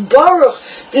this baruch,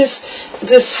 this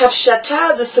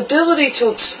hafshatah, this ability to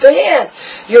expand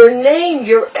your name,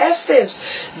 your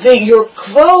essence, your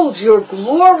kvod, your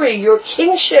glory, your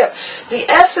kingship, the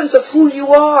essence of who you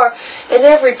are in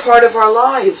every part of our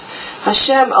lives.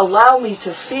 Hashem, allow me to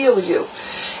feel you.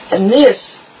 And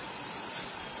this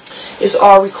is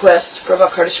our request from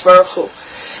HaKadosh Baruch Hu.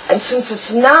 And since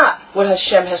it's not what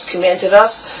Hashem has commanded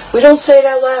us, we don't say it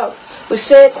out loud. We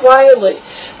say it quietly.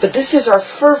 But this is our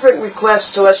fervent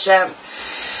request to Hashem.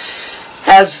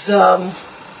 As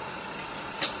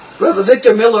Rabbi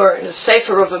Victor Miller, in his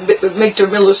Sefer of Victor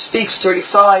Miller Speaks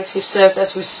 35, he says,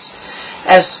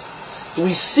 as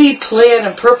we see plan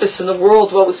and purpose in the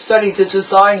world while we study the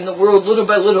design in the world little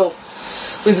by little.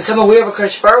 We become aware of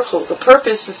HaKadosh Baruch Hu. The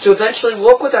purpose is to eventually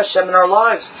walk with Hashem in our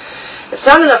lives. It's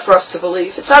not enough for us to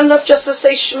believe. It's not enough just to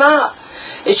say Shema.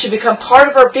 It should become part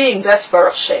of our being. That's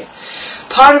Baruch Shem.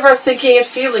 Part of our thinking and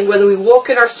feeling, whether we walk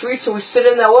in our streets or we sit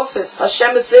in the office.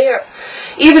 Hashem is there.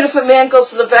 Even if a man goes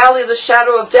to the valley of the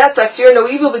shadow of death, I fear no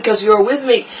evil because you are with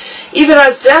me. Even on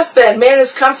his deathbed, man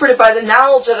is comforted by the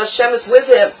knowledge that Hashem is with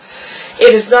him.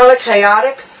 It is not a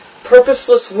chaotic,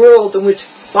 purposeless world in which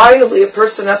finally a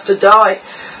person has to die.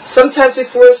 Sometimes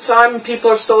before his time, and people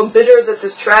are so embittered that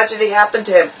this tragedy happened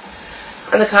to him.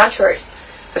 On the contrary,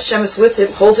 Hashem is with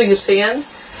him, holding his hand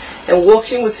and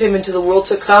walking with him into the world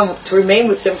to come, to remain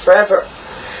with him forever.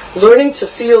 Learning to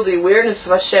feel the awareness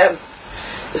of Hashem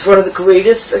is one of the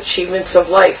greatest achievements of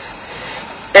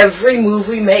life. Every move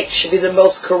we make should be the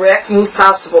most correct move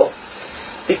possible,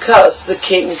 because the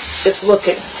King is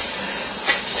looking.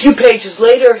 A few pages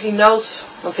later, he notes,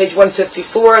 on page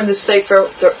 154 in this Sefer,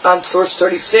 on source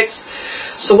 36,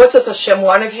 so what does Hashem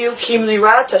want of you? Kim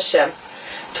lirat Hashem.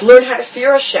 To learn how to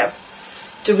fear Hashem.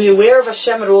 To be aware of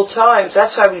Hashem at all times.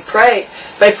 That's why we pray.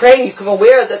 By praying, you become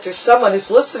aware that there's someone who's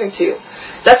listening to you.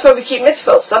 That's why we keep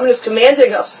mitzvot. Someone is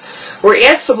commanding us. We're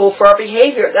answerable for our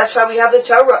behavior. That's why we have the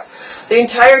Torah. The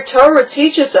entire Torah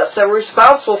teaches us that we're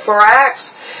responsible for our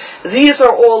acts. These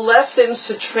are all lessons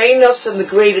to train us in the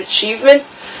great achievement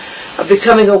of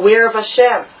becoming aware of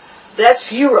Hashem.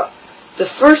 That's Yira. The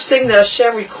first thing that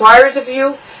Hashem requires of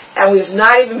you, and we have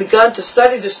not even begun to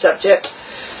study the subject.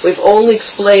 We've only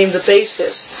explained the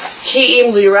basis.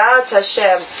 Ki'im lirat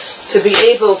Hashem, to be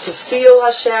able to feel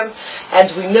Hashem,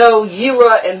 and we know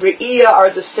Yira and Re'iyah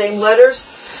are the same letters.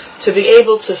 To be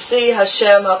able to see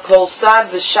Hashem, Hakol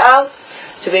Sad V'Shal,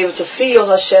 to be able to feel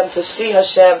Hashem, to see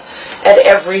Hashem at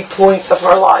every point of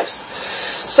our lives.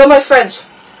 So my friends,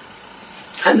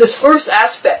 and this first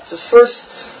aspect, this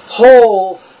first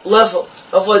whole level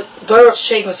of what Baruch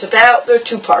Shem is about, there are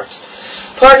two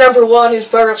parts. Part number one is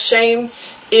Baruch Shem,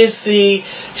 is the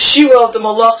Shira of the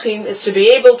Malachim, is to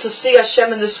be able to see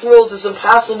Hashem in this world is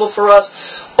impossible for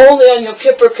us. Only on Yom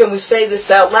Kippur can we say this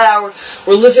out loud.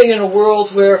 We're living in a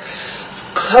world where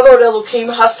Kavod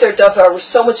Elokim Haster Davar, where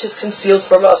so much is concealed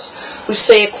from us. We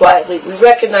say it quietly. We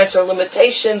recognize our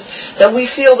limitations, that we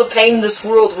feel the pain in this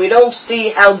world. We don't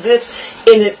see how this,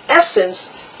 in an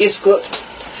essence, is good.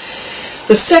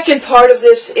 The second part of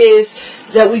this is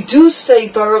that we do say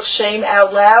Baruch Shem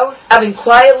out loud,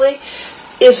 quietly,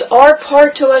 is our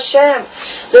part to Hashem.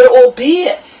 That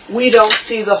albeit we don't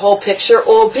see the whole picture,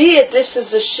 albeit this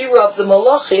is the Shira of the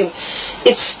Malachim,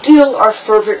 it's still our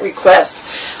fervent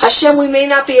request. Hashem, we may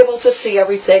not be able to see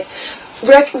everything.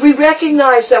 We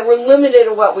recognize that we're limited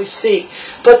in what we see.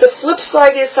 But the flip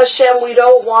side is, Hashem, we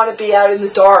don't want to be out in the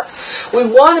dark. We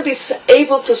want to be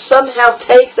able to somehow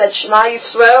take that Shema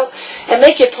Yisrael and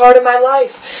make it part of my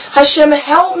life. Hashem,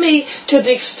 help me to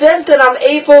the extent that I'm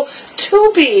able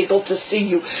to be able to see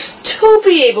you, to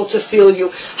be able to feel you.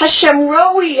 Hashem,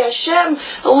 Roi, Hashem,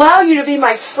 allow you to be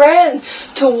my friend,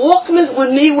 to walk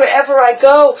with me wherever I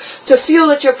go, to feel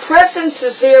that your presence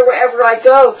is there wherever I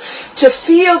go, to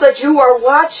feel that you are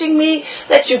watching me,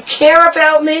 that you care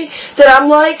about me, that I'm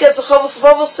like, as the Chovos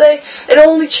will say, an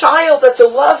only child, that the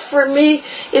love for me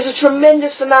is a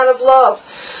tremendous amount of love.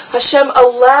 Hashem,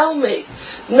 allow me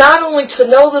not only to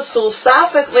know this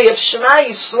philosophically of Shema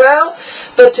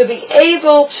Yisrael, but to be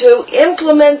able to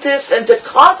implement this and to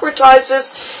concretize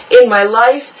this in my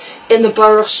life, in the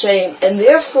Baruch Shem. And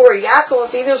therefore, Yaakov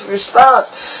Avinu's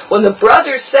response, when the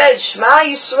brother said, Shema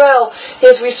Yisrael,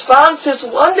 his response is,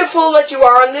 wonderful that you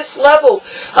are on this level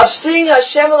of seeing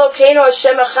Hashem Elokeinu,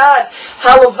 Hashem Echad,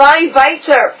 Halavai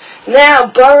Vaiter.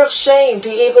 Now, Baruch Shem,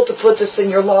 be able to put this in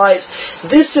your lives.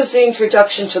 This is the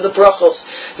introduction to the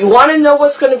brachos. You want to know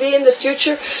what's going to be in the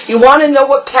future? You want to know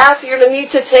what path you're going to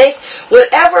need to take?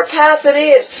 Whatever path it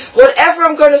is, whatever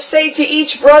I'm going to say to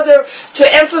each brother to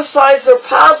emphasize their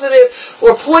positive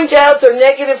or point out their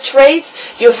negative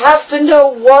traits, you have to know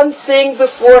one thing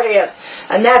beforehand,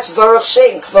 and that's Baruch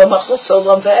Shem,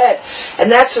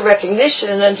 and that's a recognition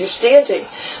and understanding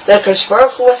that HaKadosh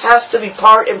Baruch Hu has to be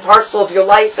part and parcel of your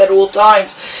life at all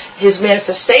times. His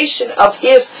manifestation of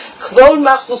His Kvod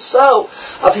Machuso,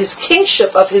 of His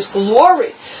kingship, of His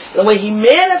glory, the way He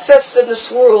manifests in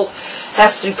this world,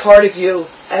 has to be part of you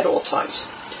at all times.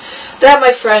 That,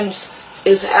 my friends,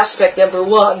 is aspect number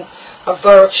one of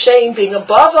Baruch Shem, being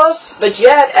above us, but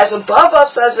yet, as above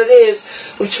us as it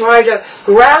is, we try to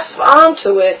grasp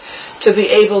onto it to be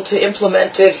able to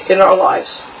implement it in our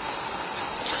lives.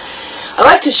 I'd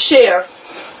like to share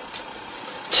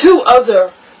two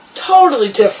other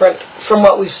totally different from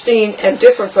what we've seen and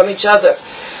different from each other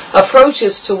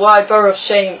approaches to why Baruch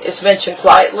Shem is mentioned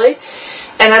quietly.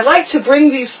 And I'd like to bring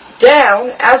these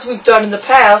down, as we've done in the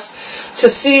past, to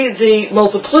see the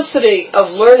multiplicity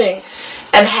of learning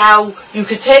and how you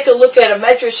could take a look at a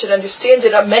medrash and understand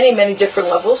it on many, many different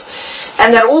levels,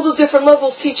 and that all the different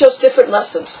levels teach us different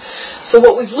lessons. So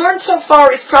what we've learned so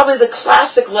far is probably the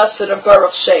classic lesson of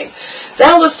Baruch Shem.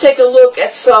 Now let's take a look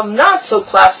at some not so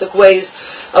classic ways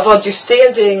of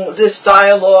understanding this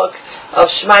dialogue of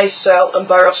Shema Yisrael and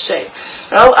Baruch Shem.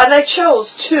 And I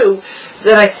chose two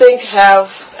that I think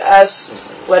have, as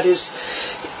what is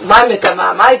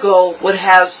my goal, would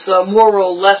have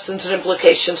moral lessons and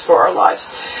implications for our lives.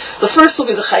 The first will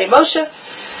be the Chaim Moshe.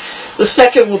 The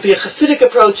second will be a Hasidic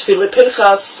approach, Philip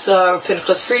Pinchas,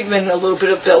 Pinchas Friedman, a little bit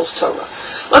of Bill's Torah.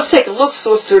 Let's take a look,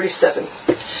 source 37.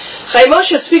 Chaim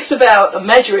Moshe speaks about a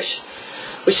medrash,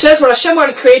 which says when Hashem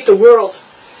wanted to create the world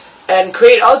and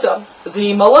create Adam,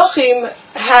 the Malachim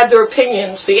had their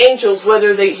opinions, the angels,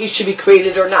 whether he should be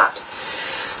created or not.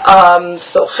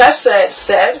 So Chesed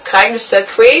said, kindness said,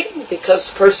 create him,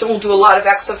 because the person will do a lot of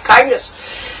acts of kindness.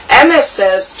 Emes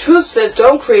says, truth said,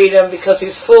 don't create him, because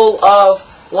he's full of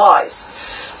lies.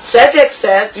 Tzedek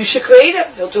said, you should create him,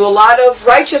 he'll do a lot of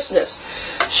righteousness.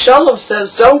 Shalom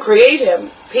says, don't create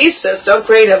him. Peace says, don't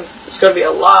create him, there's going to be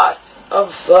a lot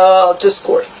of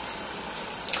discord.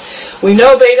 We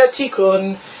know Beta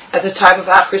Tikkun, at the time of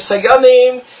Achris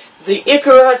HaYomim, the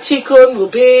Ikar HaTikkun will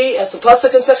be, as the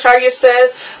Pasuk in Zechariah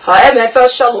said, Ha'emet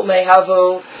v'Shalom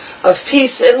mehavu, of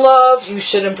peace and love. You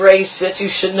should embrace it. You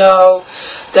should know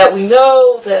that we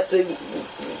know that the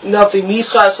Navi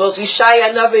Micha as well as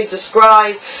Yeshaya Navi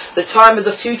describe the time of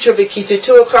the future,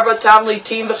 V'kitetu Kravatam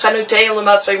Litim V'chanuteim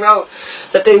L'Masayro,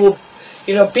 that they will,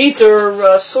 beat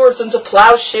their swords into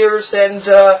plowshares and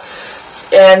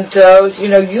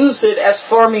use it as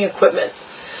farming equipment.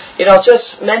 I'll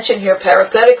just mention here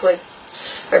parenthetically,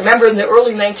 I remember in the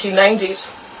early 1990s,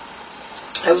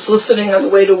 I was listening on the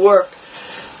way to work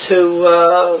to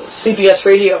CBS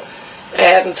radio,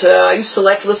 and I used to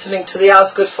like listening to the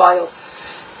Osgood File,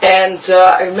 and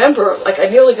I remember, I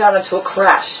nearly got into a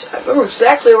crash. I remember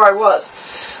exactly where I was,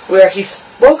 where he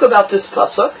spoke about this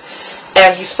pasuk,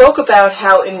 and he spoke about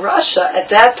how in Russia at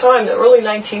that time, the early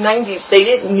 1990s, they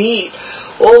didn't need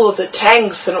all of the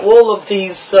tanks and all of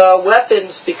these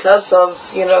weapons because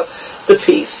of, the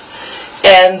peace.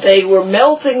 And they were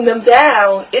melting them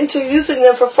down into using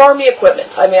them for farming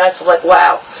equipment. I mean, I was like,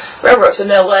 wow. Remember, I was in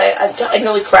LA, I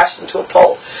nearly crashed into a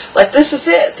pole. This is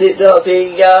it. The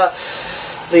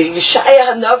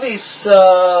Yeshaya HaNavi's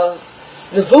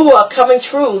Nevuah coming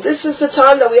true. This is the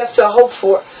time that we have to hope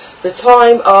for. The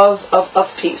time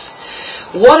of peace.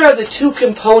 What are the two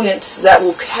components that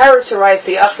will characterize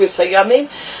the Achris HaYamim?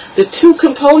 The two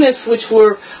components which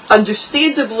were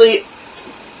understandably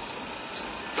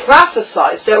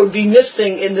prophesied that would be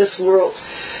missing in this world.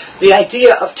 The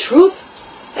idea of truth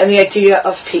and the idea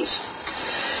of peace.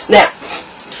 Now,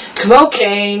 Kmo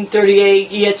came,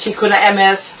 38, Yeh Tikkun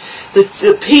HaEmes.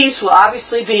 The peace will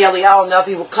obviously be Eliyahu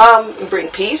Navi will come and bring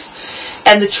peace,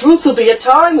 and the truth will be a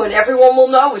time when everyone will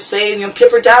know. We say in Yom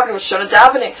Kippur davening, Rosh Hashanah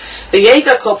davening,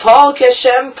 V'yeda kol Paul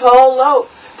Keshem Paul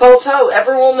To.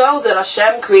 Everyone will know that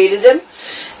Hashem created him,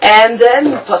 and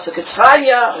then Pasuk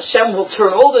Etzraya, Hashem will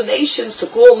turn all the nations to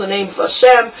call in the name of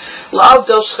Hashem,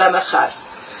 L'avdo Shchem Echad.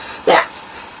 Now,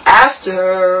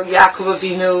 after Yaakov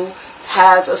Avinu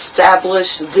has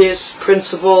established this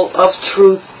principle of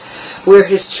truth, where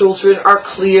his children are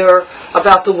clear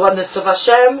about the oneness of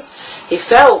Hashem, he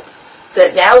felt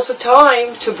that now's the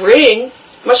time to bring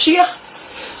Mashiach.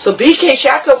 So Bikesh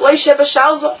Yaakov Leishe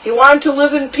B'Shalva, he wanted to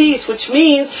live in peace, which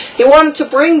means he wanted to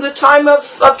bring the time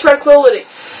of tranquility.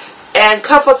 And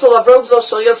Kafat L'Avrogzo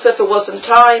Shal Yosef, it wasn't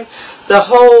time, the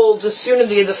whole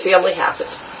disunity in the family happened.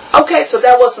 Okay, so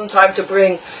that wasn't time to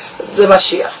bring the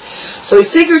Mashiach. So he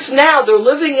figures now they're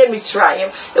living in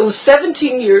Mitzrayim. It was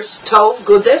 17 years, Tov,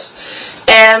 goodness.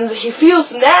 And he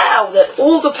feels now that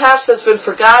all the past has been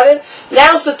forgotten.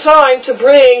 Now's the time to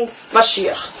bring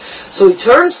Mashiach. So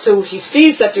he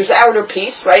sees that there's outer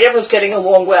peace, right? Everyone's getting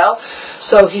along well.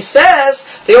 So he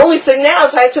says, the only thing now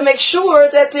is I have to make sure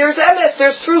that there's emes,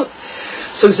 there's truth.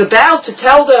 So he's about to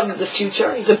tell them the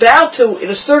future. He's about to, in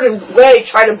a certain way,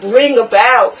 try to bring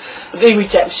about the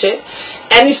redemption.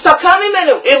 And he's stuck on him, and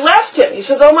it left him. He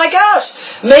says, oh my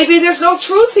gosh, maybe there's no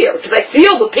truth here, because I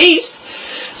feel the peace.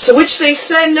 So which they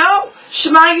said, no,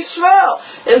 Shema Yisrael.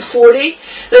 In 40,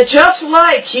 that just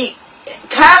like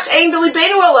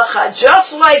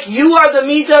just like you are the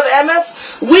midah of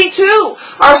emes, we too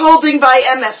are holding by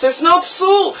MS. There's no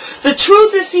psul. The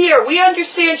truth is here. We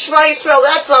understand Shema Yisrael.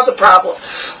 That's not the problem.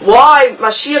 Why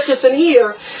Mashiach isn't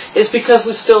here is because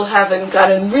we still haven't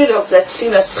gotten rid of that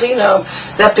sinas chinam,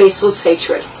 that baseless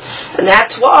hatred. And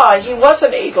that's why he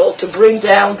wasn't able to bring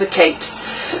down the gate.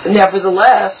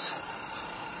 Nevertheless,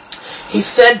 he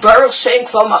said, Baruch Shem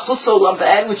Kval Malchus Olam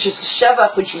V'ed, which is the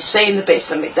Shevach, which you say in the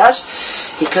Beis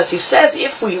HaMikdash, because he says,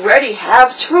 if we already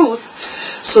have truth,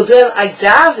 so then I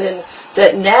daven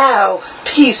that now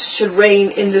peace should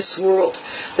reign in this world.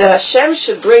 That Hashem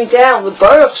should bring down, the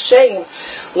Baruch Shem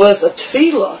was a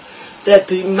tefillah, that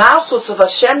the Malchus of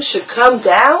Hashem should come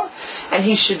down, and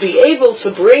he should be able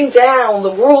to bring down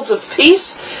the world of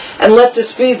peace, and let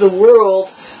this be the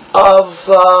world of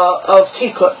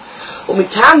Tikkun.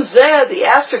 Umitam zeh, the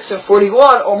asterisk in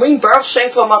 41, Omrim Baruch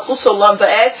Shem Kval Malchus Olam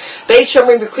V'ed, Beit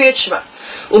Shomrim B'Kriyat Shema.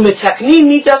 Umitaknim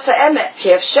Midas HaEmet,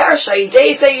 Ke'efshar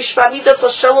Sha'idei Zeh Yishma Midas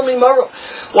HaShalom Imoro.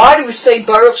 Why do we say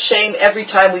Baruch Shem every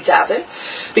time we daven?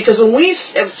 Because when we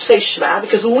say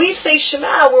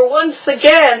Shema, we're once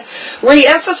again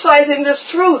re-emphasizing this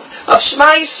truth of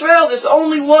Shema Yisrael. There's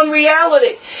only one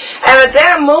reality. And at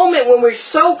that moment, when we're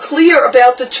so clear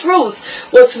about the truth,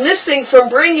 what's missing from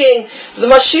bringing the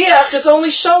Mashiach is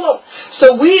only Shalom.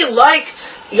 So we, like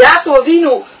Yaakov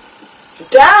Avinu,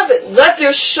 daven, let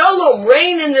their Shalom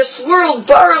reign in this world.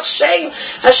 Baruch Shem,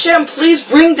 Hashem, please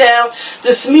bring down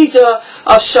this midah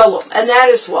of Shalom. And that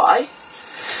is why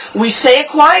we say it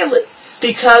quietly,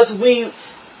 because we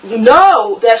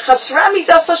know that Chasra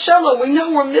Midas HaShalom, we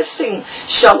know we're missing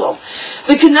Shalom.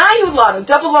 The G'nayu Lanu,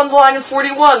 double on the line in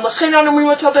 41,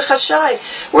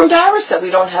 we're embarrassed that we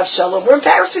don't have Shalom. We're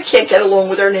embarrassed we can't get along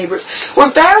with our neighbors. We're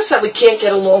embarrassed that we can't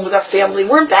get along with our family.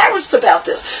 We're embarrassed about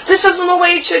this. This isn't the way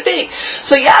it should be.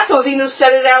 So Yaakov Avinu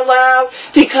said it out loud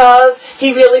because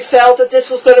he really felt that this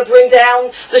was going to bring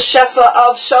down the Shefa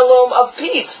of Shalom, of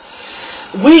peace.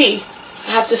 We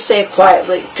have to say it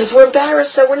quietly, because we're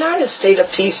embarrassed that we're not in a state of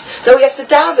peace, that we have to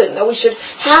daven, that we should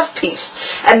have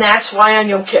peace. And that's why on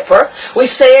Yom Kippur, we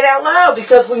say it out loud,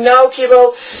 because we know,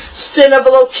 kilo, sin of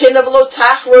lo, kin of lo,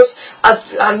 tachros,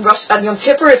 on Yom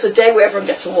Kippur is a day where everyone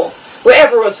gets along, where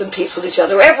everyone's in peace with each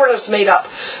other, where everyone is made up.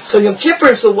 So Yom Kippur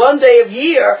is the one day of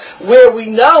year where we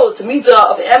know that the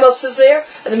midah of Emos is there,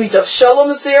 and the midah of Shalom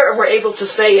is there, and we're able to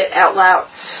say it out loud.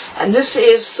 And this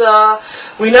is,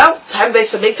 we know, time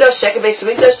Beis HaMikdash, second Beis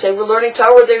HaMikdash, they were learning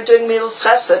Torah, they were doing Midas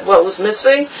Chesed. What was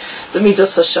missing? The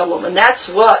midas of Shalom. And that's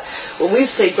what, when we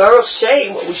say Baruch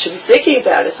Shem, what we should be thinking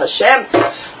about is, Hashem,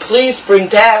 please bring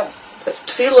down the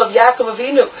tefillah of Yaakov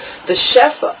Avinu, the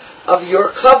Shefa of your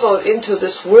kavod into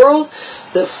this world,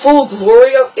 the full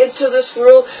glory of into this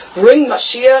world. Bring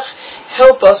Mashiach,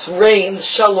 help us reign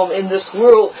Shalom in this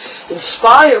world.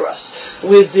 Inspire us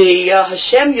with the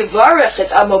Hashem Yevarech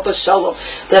et Amo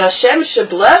B'Shalom, that Hashem should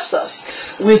bless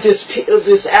us with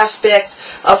this aspect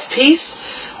of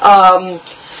peace,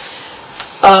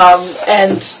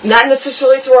 and not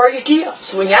necessarily through our Yigiyah.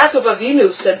 So when Yaakov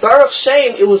Avinu said Baruch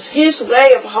Shem, it was his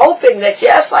way of hoping that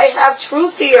yes, I have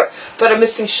truth here, but I'm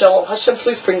missing Shalom. Hashem,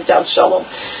 please bring down Shalom.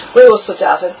 We also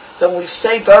daven. When we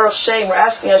say Baruch Shem, we're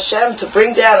asking Hashem to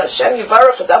bring down Hashem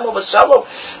Yevarech et Amo B'Shalom.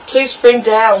 Please bring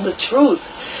down the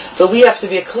truth. But we have to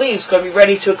be a Kli who's going to be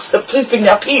ready to accept. Please bring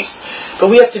down peace. But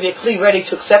we have to be a Kli ready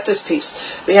to accept this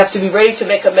peace. We have to be ready to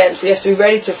make amends. We have to be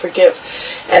ready to forgive.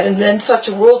 And in then such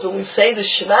a world, when we say the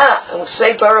Shema and we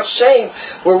say Baruch Shem,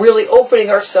 we're really opening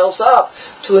ourselves up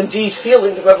to indeed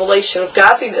feeling the revelation of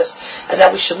godliness, and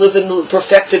that we should live in a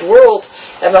perfected world,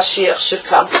 and Mashiach should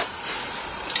come.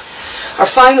 Our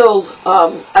final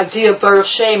idea of Baruch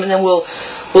Shem, and then we'll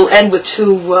end with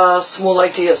two small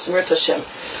ideas. Mirz Hashem.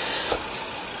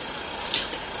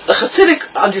 The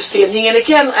Hasidic understanding, and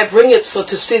again I bring it so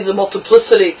to see the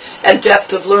multiplicity and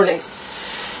depth of learning,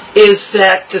 is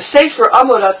that the Sefer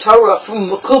Amud HaTorah from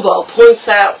Mekubal points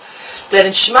out that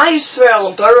in Shema Yisrael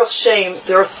and Baruch Shem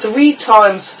there are 3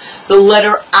 times the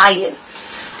letter Ayin.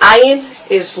 Ayin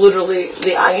is literally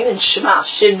the Ayin in Shema,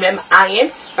 Shin Mem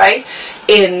Ayin, right?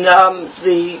 In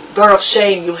the Baruch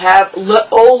Shem you have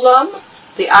Le'olam,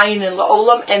 the Ayin in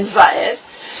Le'olam, and Va'ed.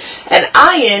 And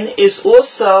Ayin is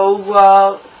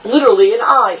also literally an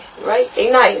eye, right?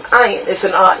 Ayin is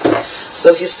an eye.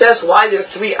 So he says why there are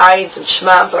 3 ayins in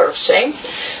Shema and Baruch Shem.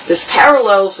 There's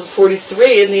parallels in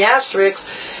 43 in the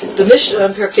asterisk. The Mishnah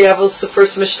in Pirkei Avos, the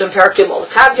first Mishnah in Pirkei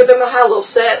Avos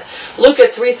said, look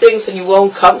at 3 things and you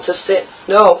won't come to sin.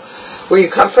 Know where you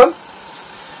come from,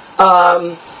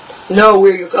 know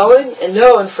where you're going, and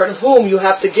know in front of whom you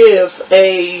have to give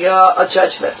a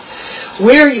judgment.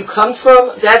 Where you come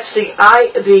from, that's the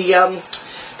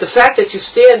fact that you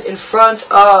stand in front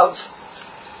of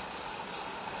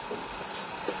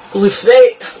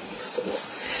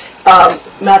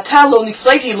Matalo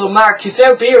nifleti lomar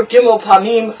kizer beir gimel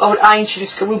pamim od ayin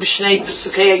sheniskaru b'shnei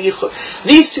pesukei hayichud.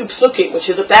 These two pesukim, which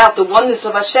is about the oneness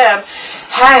of Hashem,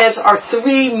 are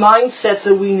three mindsets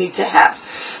that we need to have.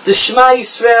 The Shema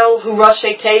Yisrael, hu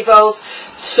Rashi Tevos,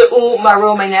 Se'u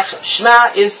Maro Meinechem.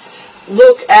 Shema is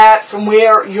look at from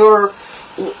where you're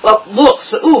look,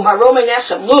 Se'u Maro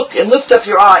Meinechem, look and lift up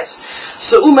your eyes.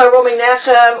 Se'u Maro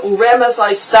Meinechem, uremez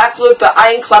la'istaklut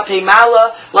ba'ayin klapei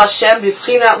mala, l'Hashem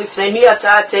b'vchina l'ifnei mi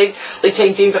ata'atev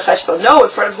l'tein din v'cheshbon. No, in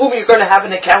front of whom you're going to have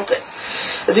an accounting.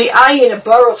 The ayin and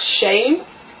Baruch Shem,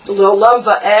 L'olam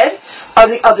va'ed, are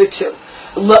the other two.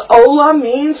 L'olam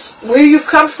means where you've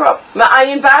come from,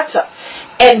 ma'ayin bata.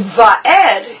 And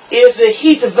va'ed is a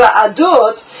heat,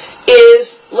 va'adut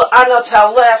is l'ana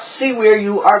talech, see where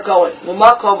you are going.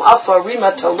 L'makom afa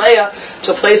rima taleya,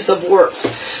 to a place of works.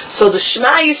 So the Shema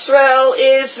Yisrael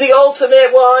is the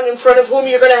ultimate one in front of whom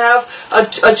you're going to have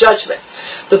a judgment.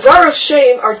 The Baruch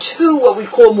Shem are two what we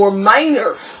call more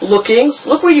minor lookings.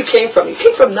 Look where you came from. You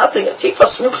came from nothing, a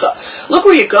tipas rucha. Look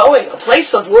where you're going, a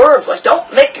place of worms. Like,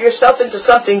 don't make yourself into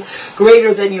something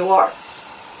greater than you are.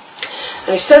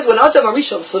 And he says, when Adam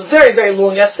Arishon, it's a very, very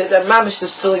long essay that Mamish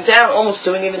is stilling down, almost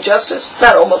doing it injustice.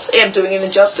 Not almost, am doing it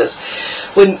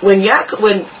injustice. When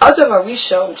Adam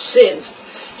Arishon sinned,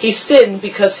 he sinned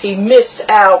because he missed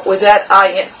out with that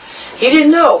ayin. He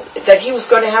didn't know that he was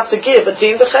going to have to give a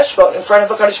din v'cheshbon in front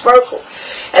of HaKadosh Baruch Hu.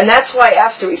 And that's why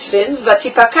after he sinned,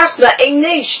 v'tipakachna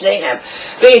einei shnehem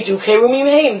ve'edu kerumim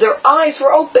heim, their eyes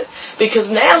were open. Because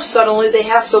now suddenly they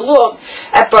have to look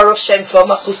at Baruch Shem Kol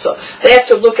Machuso. They have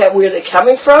to look at where they're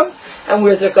coming from and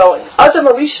where they're going. Adam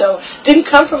Arishon didn't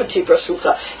come from a Tipras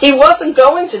Rucha. He wasn't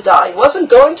going to die. He wasn't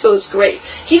going to his grave.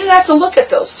 He didn't have to look at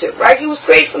those two, right? He was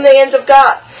created from the hand of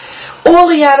God. All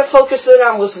he had to focus in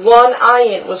on was one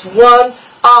ayin, was one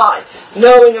eye,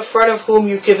 knowing in front of whom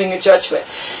you're giving a judgment.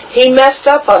 He messed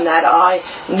up on that eye.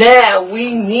 Now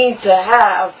we need to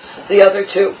have the other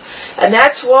two. And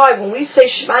that's why when we say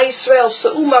Shema Yisrael,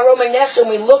 Se'u Maro Meinechem,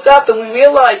 we look up and we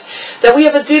realize that we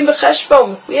have a din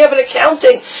v'cheshbon. We have an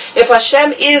accounting. If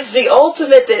Hashem is the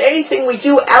ultimate, then anything we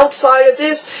do outside of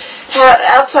this,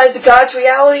 outside the God's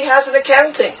reality, has an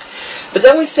accounting. But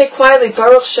then we say quietly,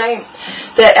 Baruch Shem,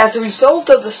 that as a result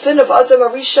of the sin of Adam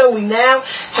Arishon, we now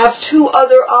have two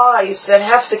other eyes that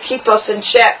have to keep us in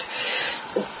check.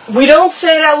 We don't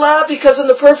say it out loud because in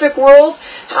the perfect world,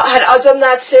 had Adam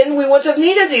not sinned, we wouldn't have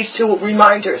needed these two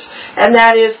reminders. And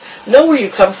that is, know where you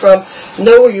come from,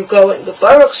 know where you're going. The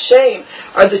Baruch Shem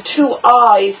are the two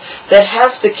eyes that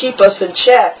have to keep us in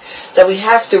check, that we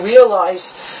have to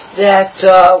realize that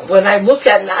when I look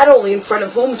at not only in front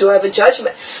of whom do I have a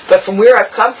judgment, but from where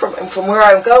I've come from and from where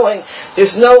I'm going,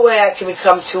 there's no way I can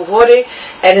become too haughty,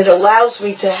 and it allows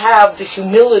me to have the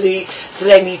humility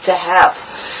that I need to have.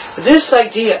 This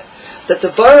idea that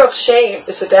the Baruch Shem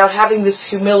is about having this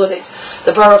humility.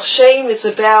 The Baruch Shem is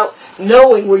about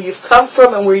knowing where you've come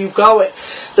from and where you're going.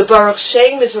 The Baruch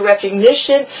Shem is a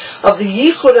recognition of the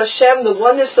Yichud Hashem, the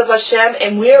oneness of Hashem,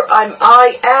 and where am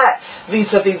I at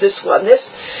vis-a-vis this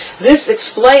oneness. This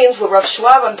explains what Rav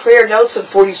Schwab on prayer notes in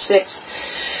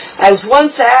 46. I was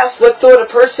once asked what thought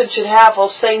a person should have while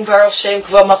saying Baruch Shem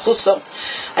Kva Machusam.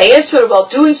 I answered, while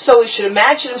doing so, he should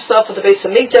imagine himself at the Beis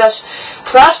Hamikdash,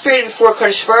 prostrated before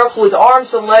Kadosh Baruch Hu with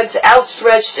arms and legs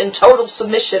outstretched in total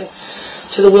submission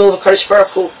to the will of Kadosh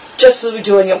Baruch Hu, just as we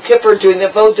do in Yom Kippur, doing the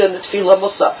Avodah and the Tefillah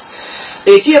Musaf.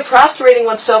 The idea of prostrating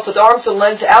oneself with arms and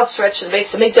legs outstretched in the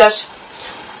Beis Hamikdash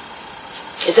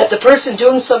is that the person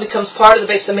doing so becomes part of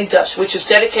the Beis Hamikdash, which is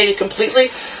dedicated completely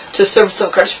to the service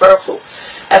of Kadosh Baruch Hu.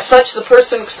 As such, the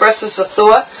person expresses a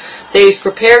thought that he's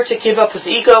prepared to give up his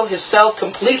ego, his self,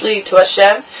 completely to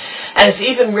Hashem, and is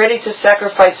even ready to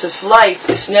sacrifice his life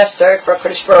if necessary for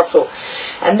Kadosh Baruch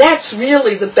Hu. And that's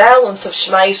really the balance of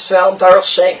Shema Yisrael and Baruch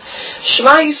Shem.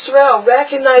 Shema Yisrael,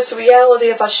 recognize the reality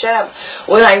of Hashem.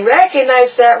 When I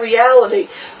recognize that reality,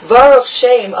 Baruch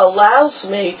Shem allows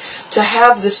me to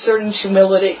have this certain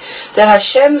humility, that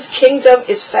Hashem's kingdom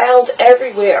is found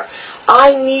everywhere.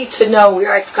 I need to know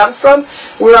where I've come from,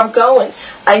 where I'm going.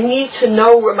 I need to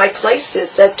know where my place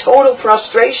is. That total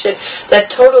prostration, that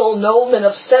total annulment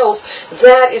of self,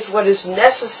 that is what is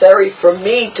necessary for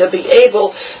me to be able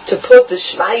to put the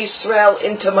Shema Yisrael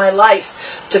into my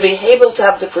life, to be able to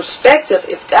have the perspective,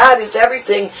 if God is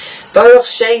everything, Baruch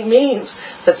Shem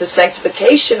means that the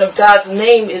sanctification of God's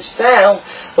name is found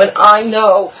when I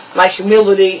know my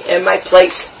humility and my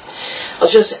place. I'll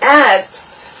just add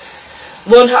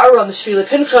one ha'ara on the Shvili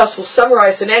Pinchas. Will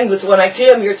summarize and end with one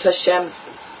idea, Mirz Hashem.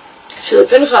 Shvili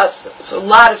Pinchas, there's a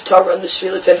lot of Torah in the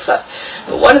Shvili Pinchas.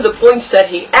 But one of the points that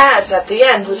he adds at the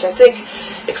end, which I think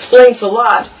explains a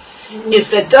lot,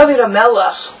 is that David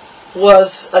HaMelech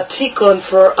was a tikkun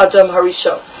for Adam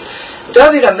Harishon.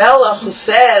 David HaMelech, who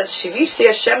says, Shivisi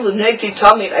Hashem l'negdi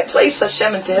tamid, I place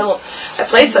Hashem in Tehillim, I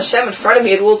place Hashem in front of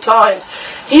me at all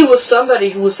times. He was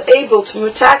somebody who was able to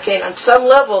mutaken on some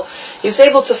level. He was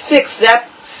able to fix that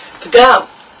pagam,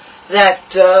 that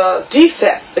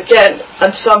defect, again,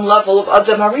 on some level of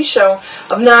Adam Harishon,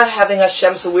 of not having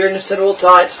Hashem's awareness at all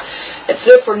times. It's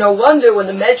therefore no wonder when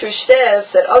the Medrash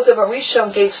says that Adam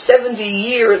Harishon gave 70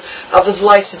 years of his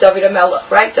life to David HaMelech,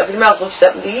 right? David HaMelech lived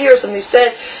 70 years, and he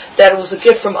said that it was a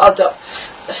gift from Adam.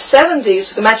 70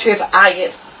 is the gematria of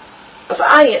Ayin. Of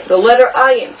Ayin, the letter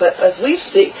Ayin. But as we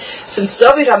see, since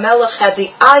David HaMelech had the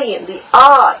Ayin, the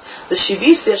eye, the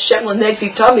Shivisi Hashem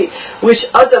l'negdi tamid, which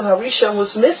Adam Harishon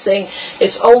was missing,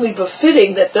 it's only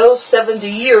befitting that those 70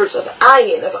 years of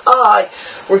Ayin, of eye,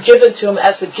 were given to him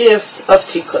as a gift of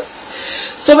Tikkun.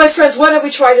 So my friends, what have we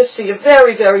tried to see? A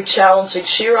very, very challenging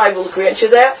shir, I will grant you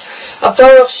that, of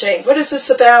Baruch Shem. What is this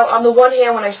about? On the one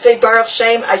hand, when I say Baruch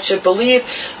Shem, I should believe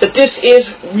that this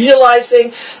is realizing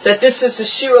that this is the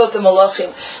shir of the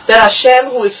Malachim. That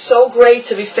Hashem, who is so great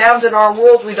to be found in our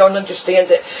world, we don't understand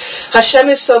it. Hashem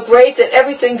is so great that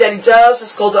everything that He does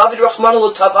is called Avid Rahman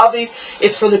L'Tav Aviv.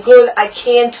 It's for the good. I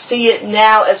can't see it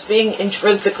now as being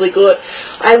intrinsically good.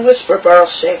 I whisper Baruch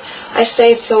Shem. I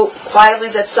say it so quietly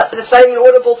that's not even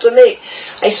audible to me.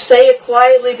 I say it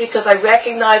quietly because I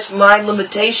recognize my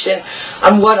limitation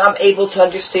on what I'm able to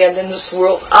understand in this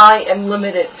world. I am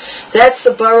limited. That's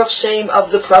the Baruch Shem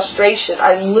of the prostration.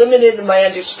 I'm limited in my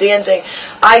understanding.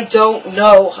 I don't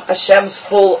know Hashem's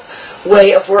full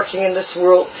way of working in this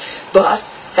world. But,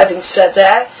 having said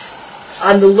that,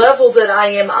 on the level that I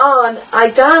am on, I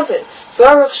daven.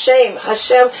 Baruch Shem,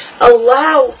 Hashem,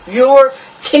 allow your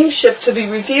kingship to be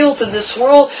revealed in this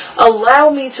world. Allow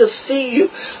me to see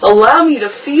you. Allow me to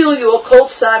feel you.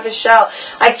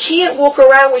 I can't walk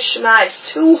around with Shema.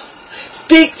 It's too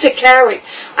big to carry.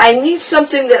 I need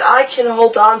something that I can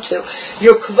hold on to.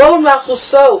 Your kvod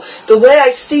machuso, the way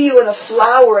I see you in a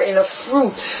flower, in a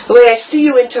fruit, the way I see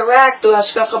you interact, the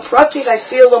hashgacha pratit I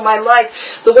feel in my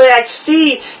life, the way I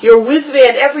see you're with me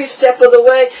at every step of the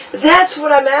way, that's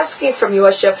what I'm asking from you,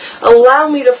 Hashem. Allow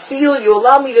me to feel you.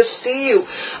 Allow me to see you.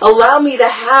 Allow me to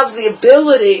have the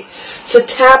ability to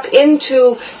tap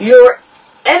into your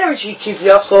energy,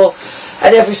 kivyachol,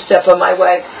 at every step of my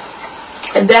way.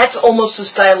 And that's almost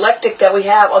this dialectic that we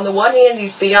have. On the one hand,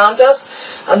 He's beyond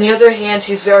us. On the other hand,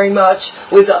 He's very much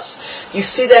with us. You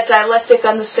see that dialectic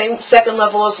on the same second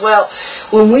level as well.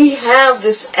 When we have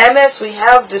this emes, we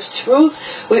have this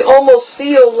truth, we almost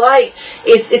feel like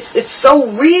it's so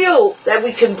real that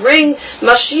we can bring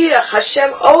Mashiach,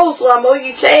 Hashem Oz Lamo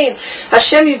Yitain,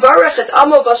 Hashem Yivarech et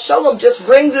Amo Vashalom, just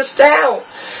bring this down.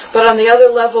 But on the other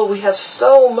level, we have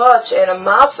so much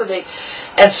animosity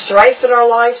and strife in our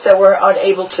life that we're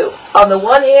unable to. On the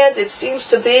one hand, it seems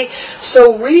to be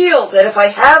so real that if I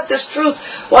have this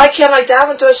truth, why can't I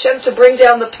daven to Hashem to bring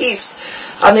down the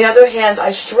peace? On the other hand,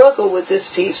 I struggle with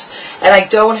this peace, and I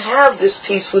don't have this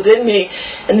peace within me,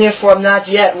 and therefore I'm not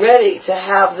yet ready to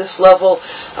have this level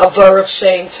of Baruch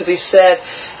Shem to be said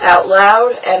out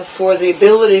loud, and for the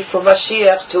ability for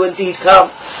Mashiach to indeed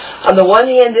come. On the one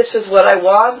hand, this is what I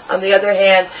want. On the other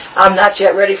hand, I'm not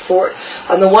yet ready for it.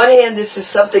 On the one hand, this is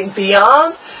something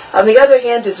beyond. On the other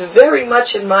hand, it's very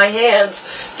much in my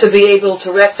hands to be able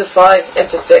to rectify and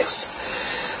to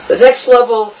fix. The next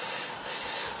level,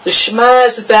 the Shema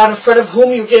is about in front of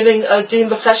whom you're giving a din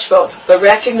v'cheshbon. But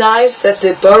recognize that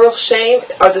the Baruch Shem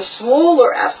are the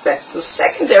smaller aspects, the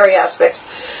secondary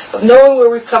aspects of knowing where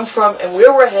we come from and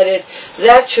where we're headed.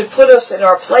 That should put us in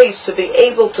our place to be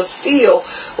able to feel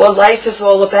what life is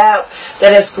all about.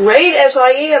 That as great as I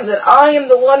am, that I am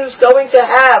the one who's going to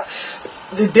have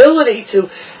the ability to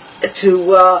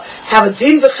have a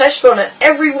din v'cheshbon on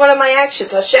every one of my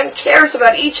actions. Hashem cares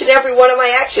about each and every one of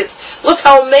my actions. Look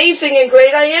how amazing and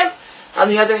great I am. On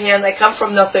the other hand, I come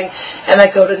from nothing and I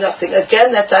go to nothing.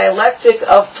 Again, that dialectic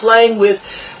of playing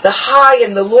with the high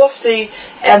and the lofty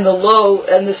and the low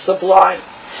and the sublime.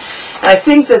 And I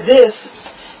think that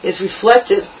this is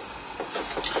reflected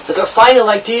as our final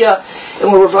idea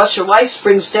in where Rav Asher Weiss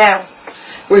brings down,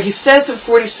 where he says in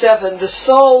 47, the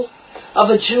soul of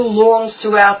a Jew longs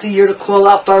throughout the year to call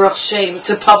out Baruch Shem,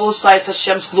 to publicize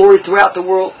Hashem's glory throughout the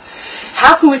world.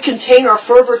 How can we contain our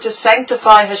fervor to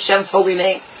sanctify Hashem's holy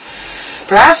name?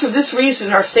 Perhaps for this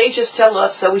reason, our sages tell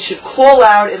us that we should call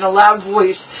out in a loud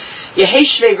voice, Yehei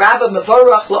Shvei Rabba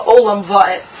Mevorach La'olam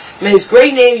Va'ed. May His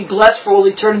great name be blessed for all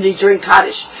eternity during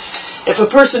Kaddish. If a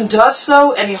person does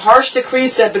so, any harsh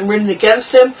decrees that have been written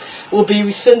against him will be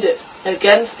rescinded. And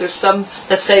again, there's some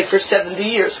that say for 70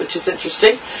 years, which is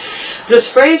interesting.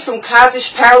 This phrase from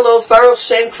Kaddish parallels Baruch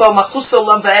Shem Kvo Malchus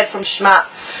Olam Va'ed from Shema.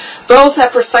 Both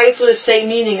have precisely the same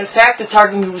meaning. In fact, the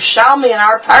Targum Yerushalmi in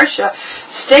our Parsha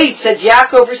states that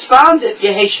Yaakov responded,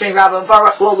 Yehei Shmei Rabba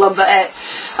Baruch L'Olam Va'ed,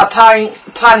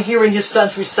 upon hearing his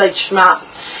sons recite Shema.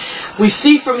 We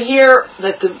see from here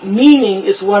that the meaning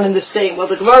is one and the same. Well,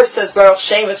 the Gemara says Baruch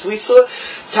Shem, as we saw.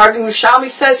 Targum Yerushalmi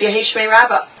says Yehei Shmei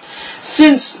Rabba.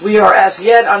 Since we are as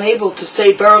yet unable to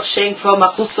say Baruch Shem Kvo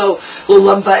Malchuso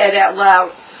L'Olam Va'ed out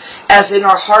loud, as in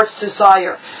our heart's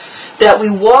desire, that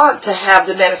we want to have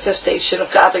the manifestation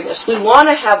of godliness. We want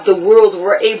to have the world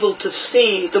where we're able to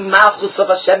see the Malchus of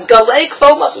Hashem. Galei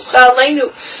Kvo Malchuscha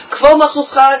Aleinu, Kvo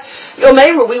Malchuscha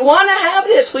Yomeru. We want to have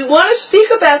this. We want to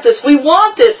speak about this. We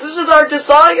want this. This is our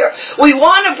desire. We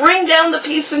want to bring down the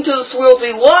peace into this world.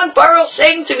 We want Baruch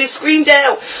Shem to be screamed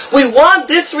out. We want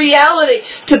this reality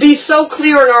to be so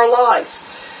clear in our lives.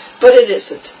 But it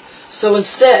isn't. So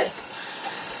instead,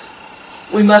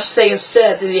 we must say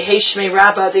instead the Yehei Shmei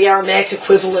Rabba, the Aramaic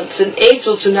equivalent. And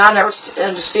angels do not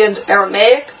understand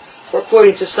Aramaic, or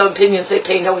according to some opinions they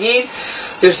pay no heed.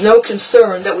 There's no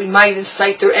concern that we might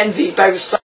incite their envy by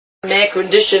reciting the Aramaic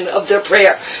rendition of their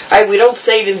prayer. Right? We don't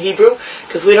say it in Hebrew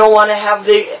because we don't want to have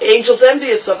the angels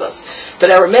envious of us.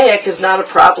 But Aramaic is not a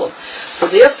problem. So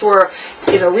therefore,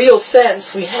 in a real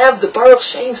sense, we have the Baruch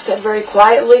Shem said very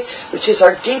quietly, which is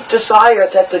our deep desire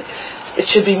that it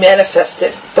should be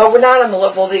manifested. But we're not on the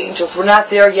level of the angels. We're not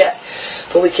there yet.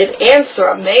 But we can answer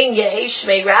Amen Yehei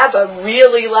Shmei Rabba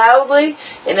really loudly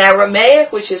in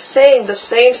Aramaic, which is saying the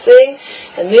same thing.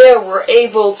 And there we're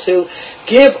able to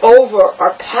give over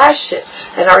our passion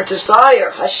and our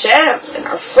desire, Hashem, and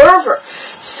our fervor.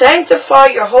 Sanctify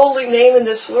your holy name in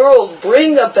this world.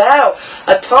 Bring about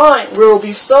a time where it will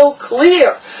be so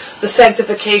clear the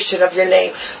sanctification of your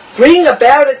name. Bring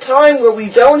about a time where we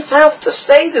don't have to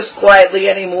say this quietly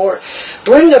anymore.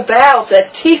 Bring about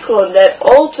that tikkun, that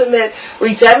ultimate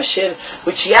redemption,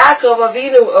 which Yaakov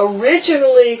Avinu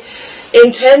originally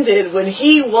intended when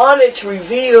he wanted to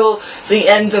reveal the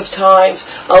end of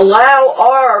times. Allow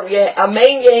our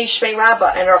Amen Yehei Shmei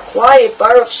Rabba and our quiet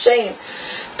Baruch Shem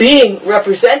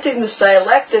representing this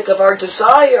dialectic of our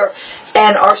desire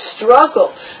and our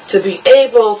struggle to be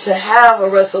able to have a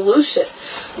resolution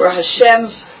where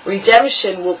Hashem's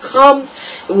redemption will come,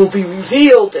 it will be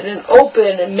revealed in an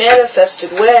open and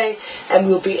manifested way, and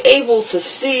we'll be able to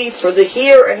see for the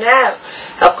here and now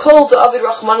how Kol David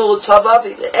Rachmanu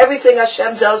L'Tavavi, that everything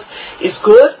Hashem does is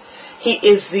good. He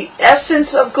is the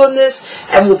essence of goodness,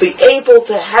 and we'll be able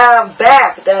to have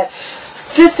back that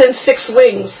fifth and sixth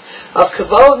wings of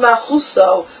Kavod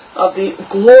Malchuso, of the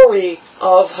glory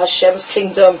of Hashem's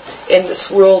kingdom in this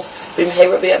world.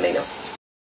 B'mhei Rabbi Aminu.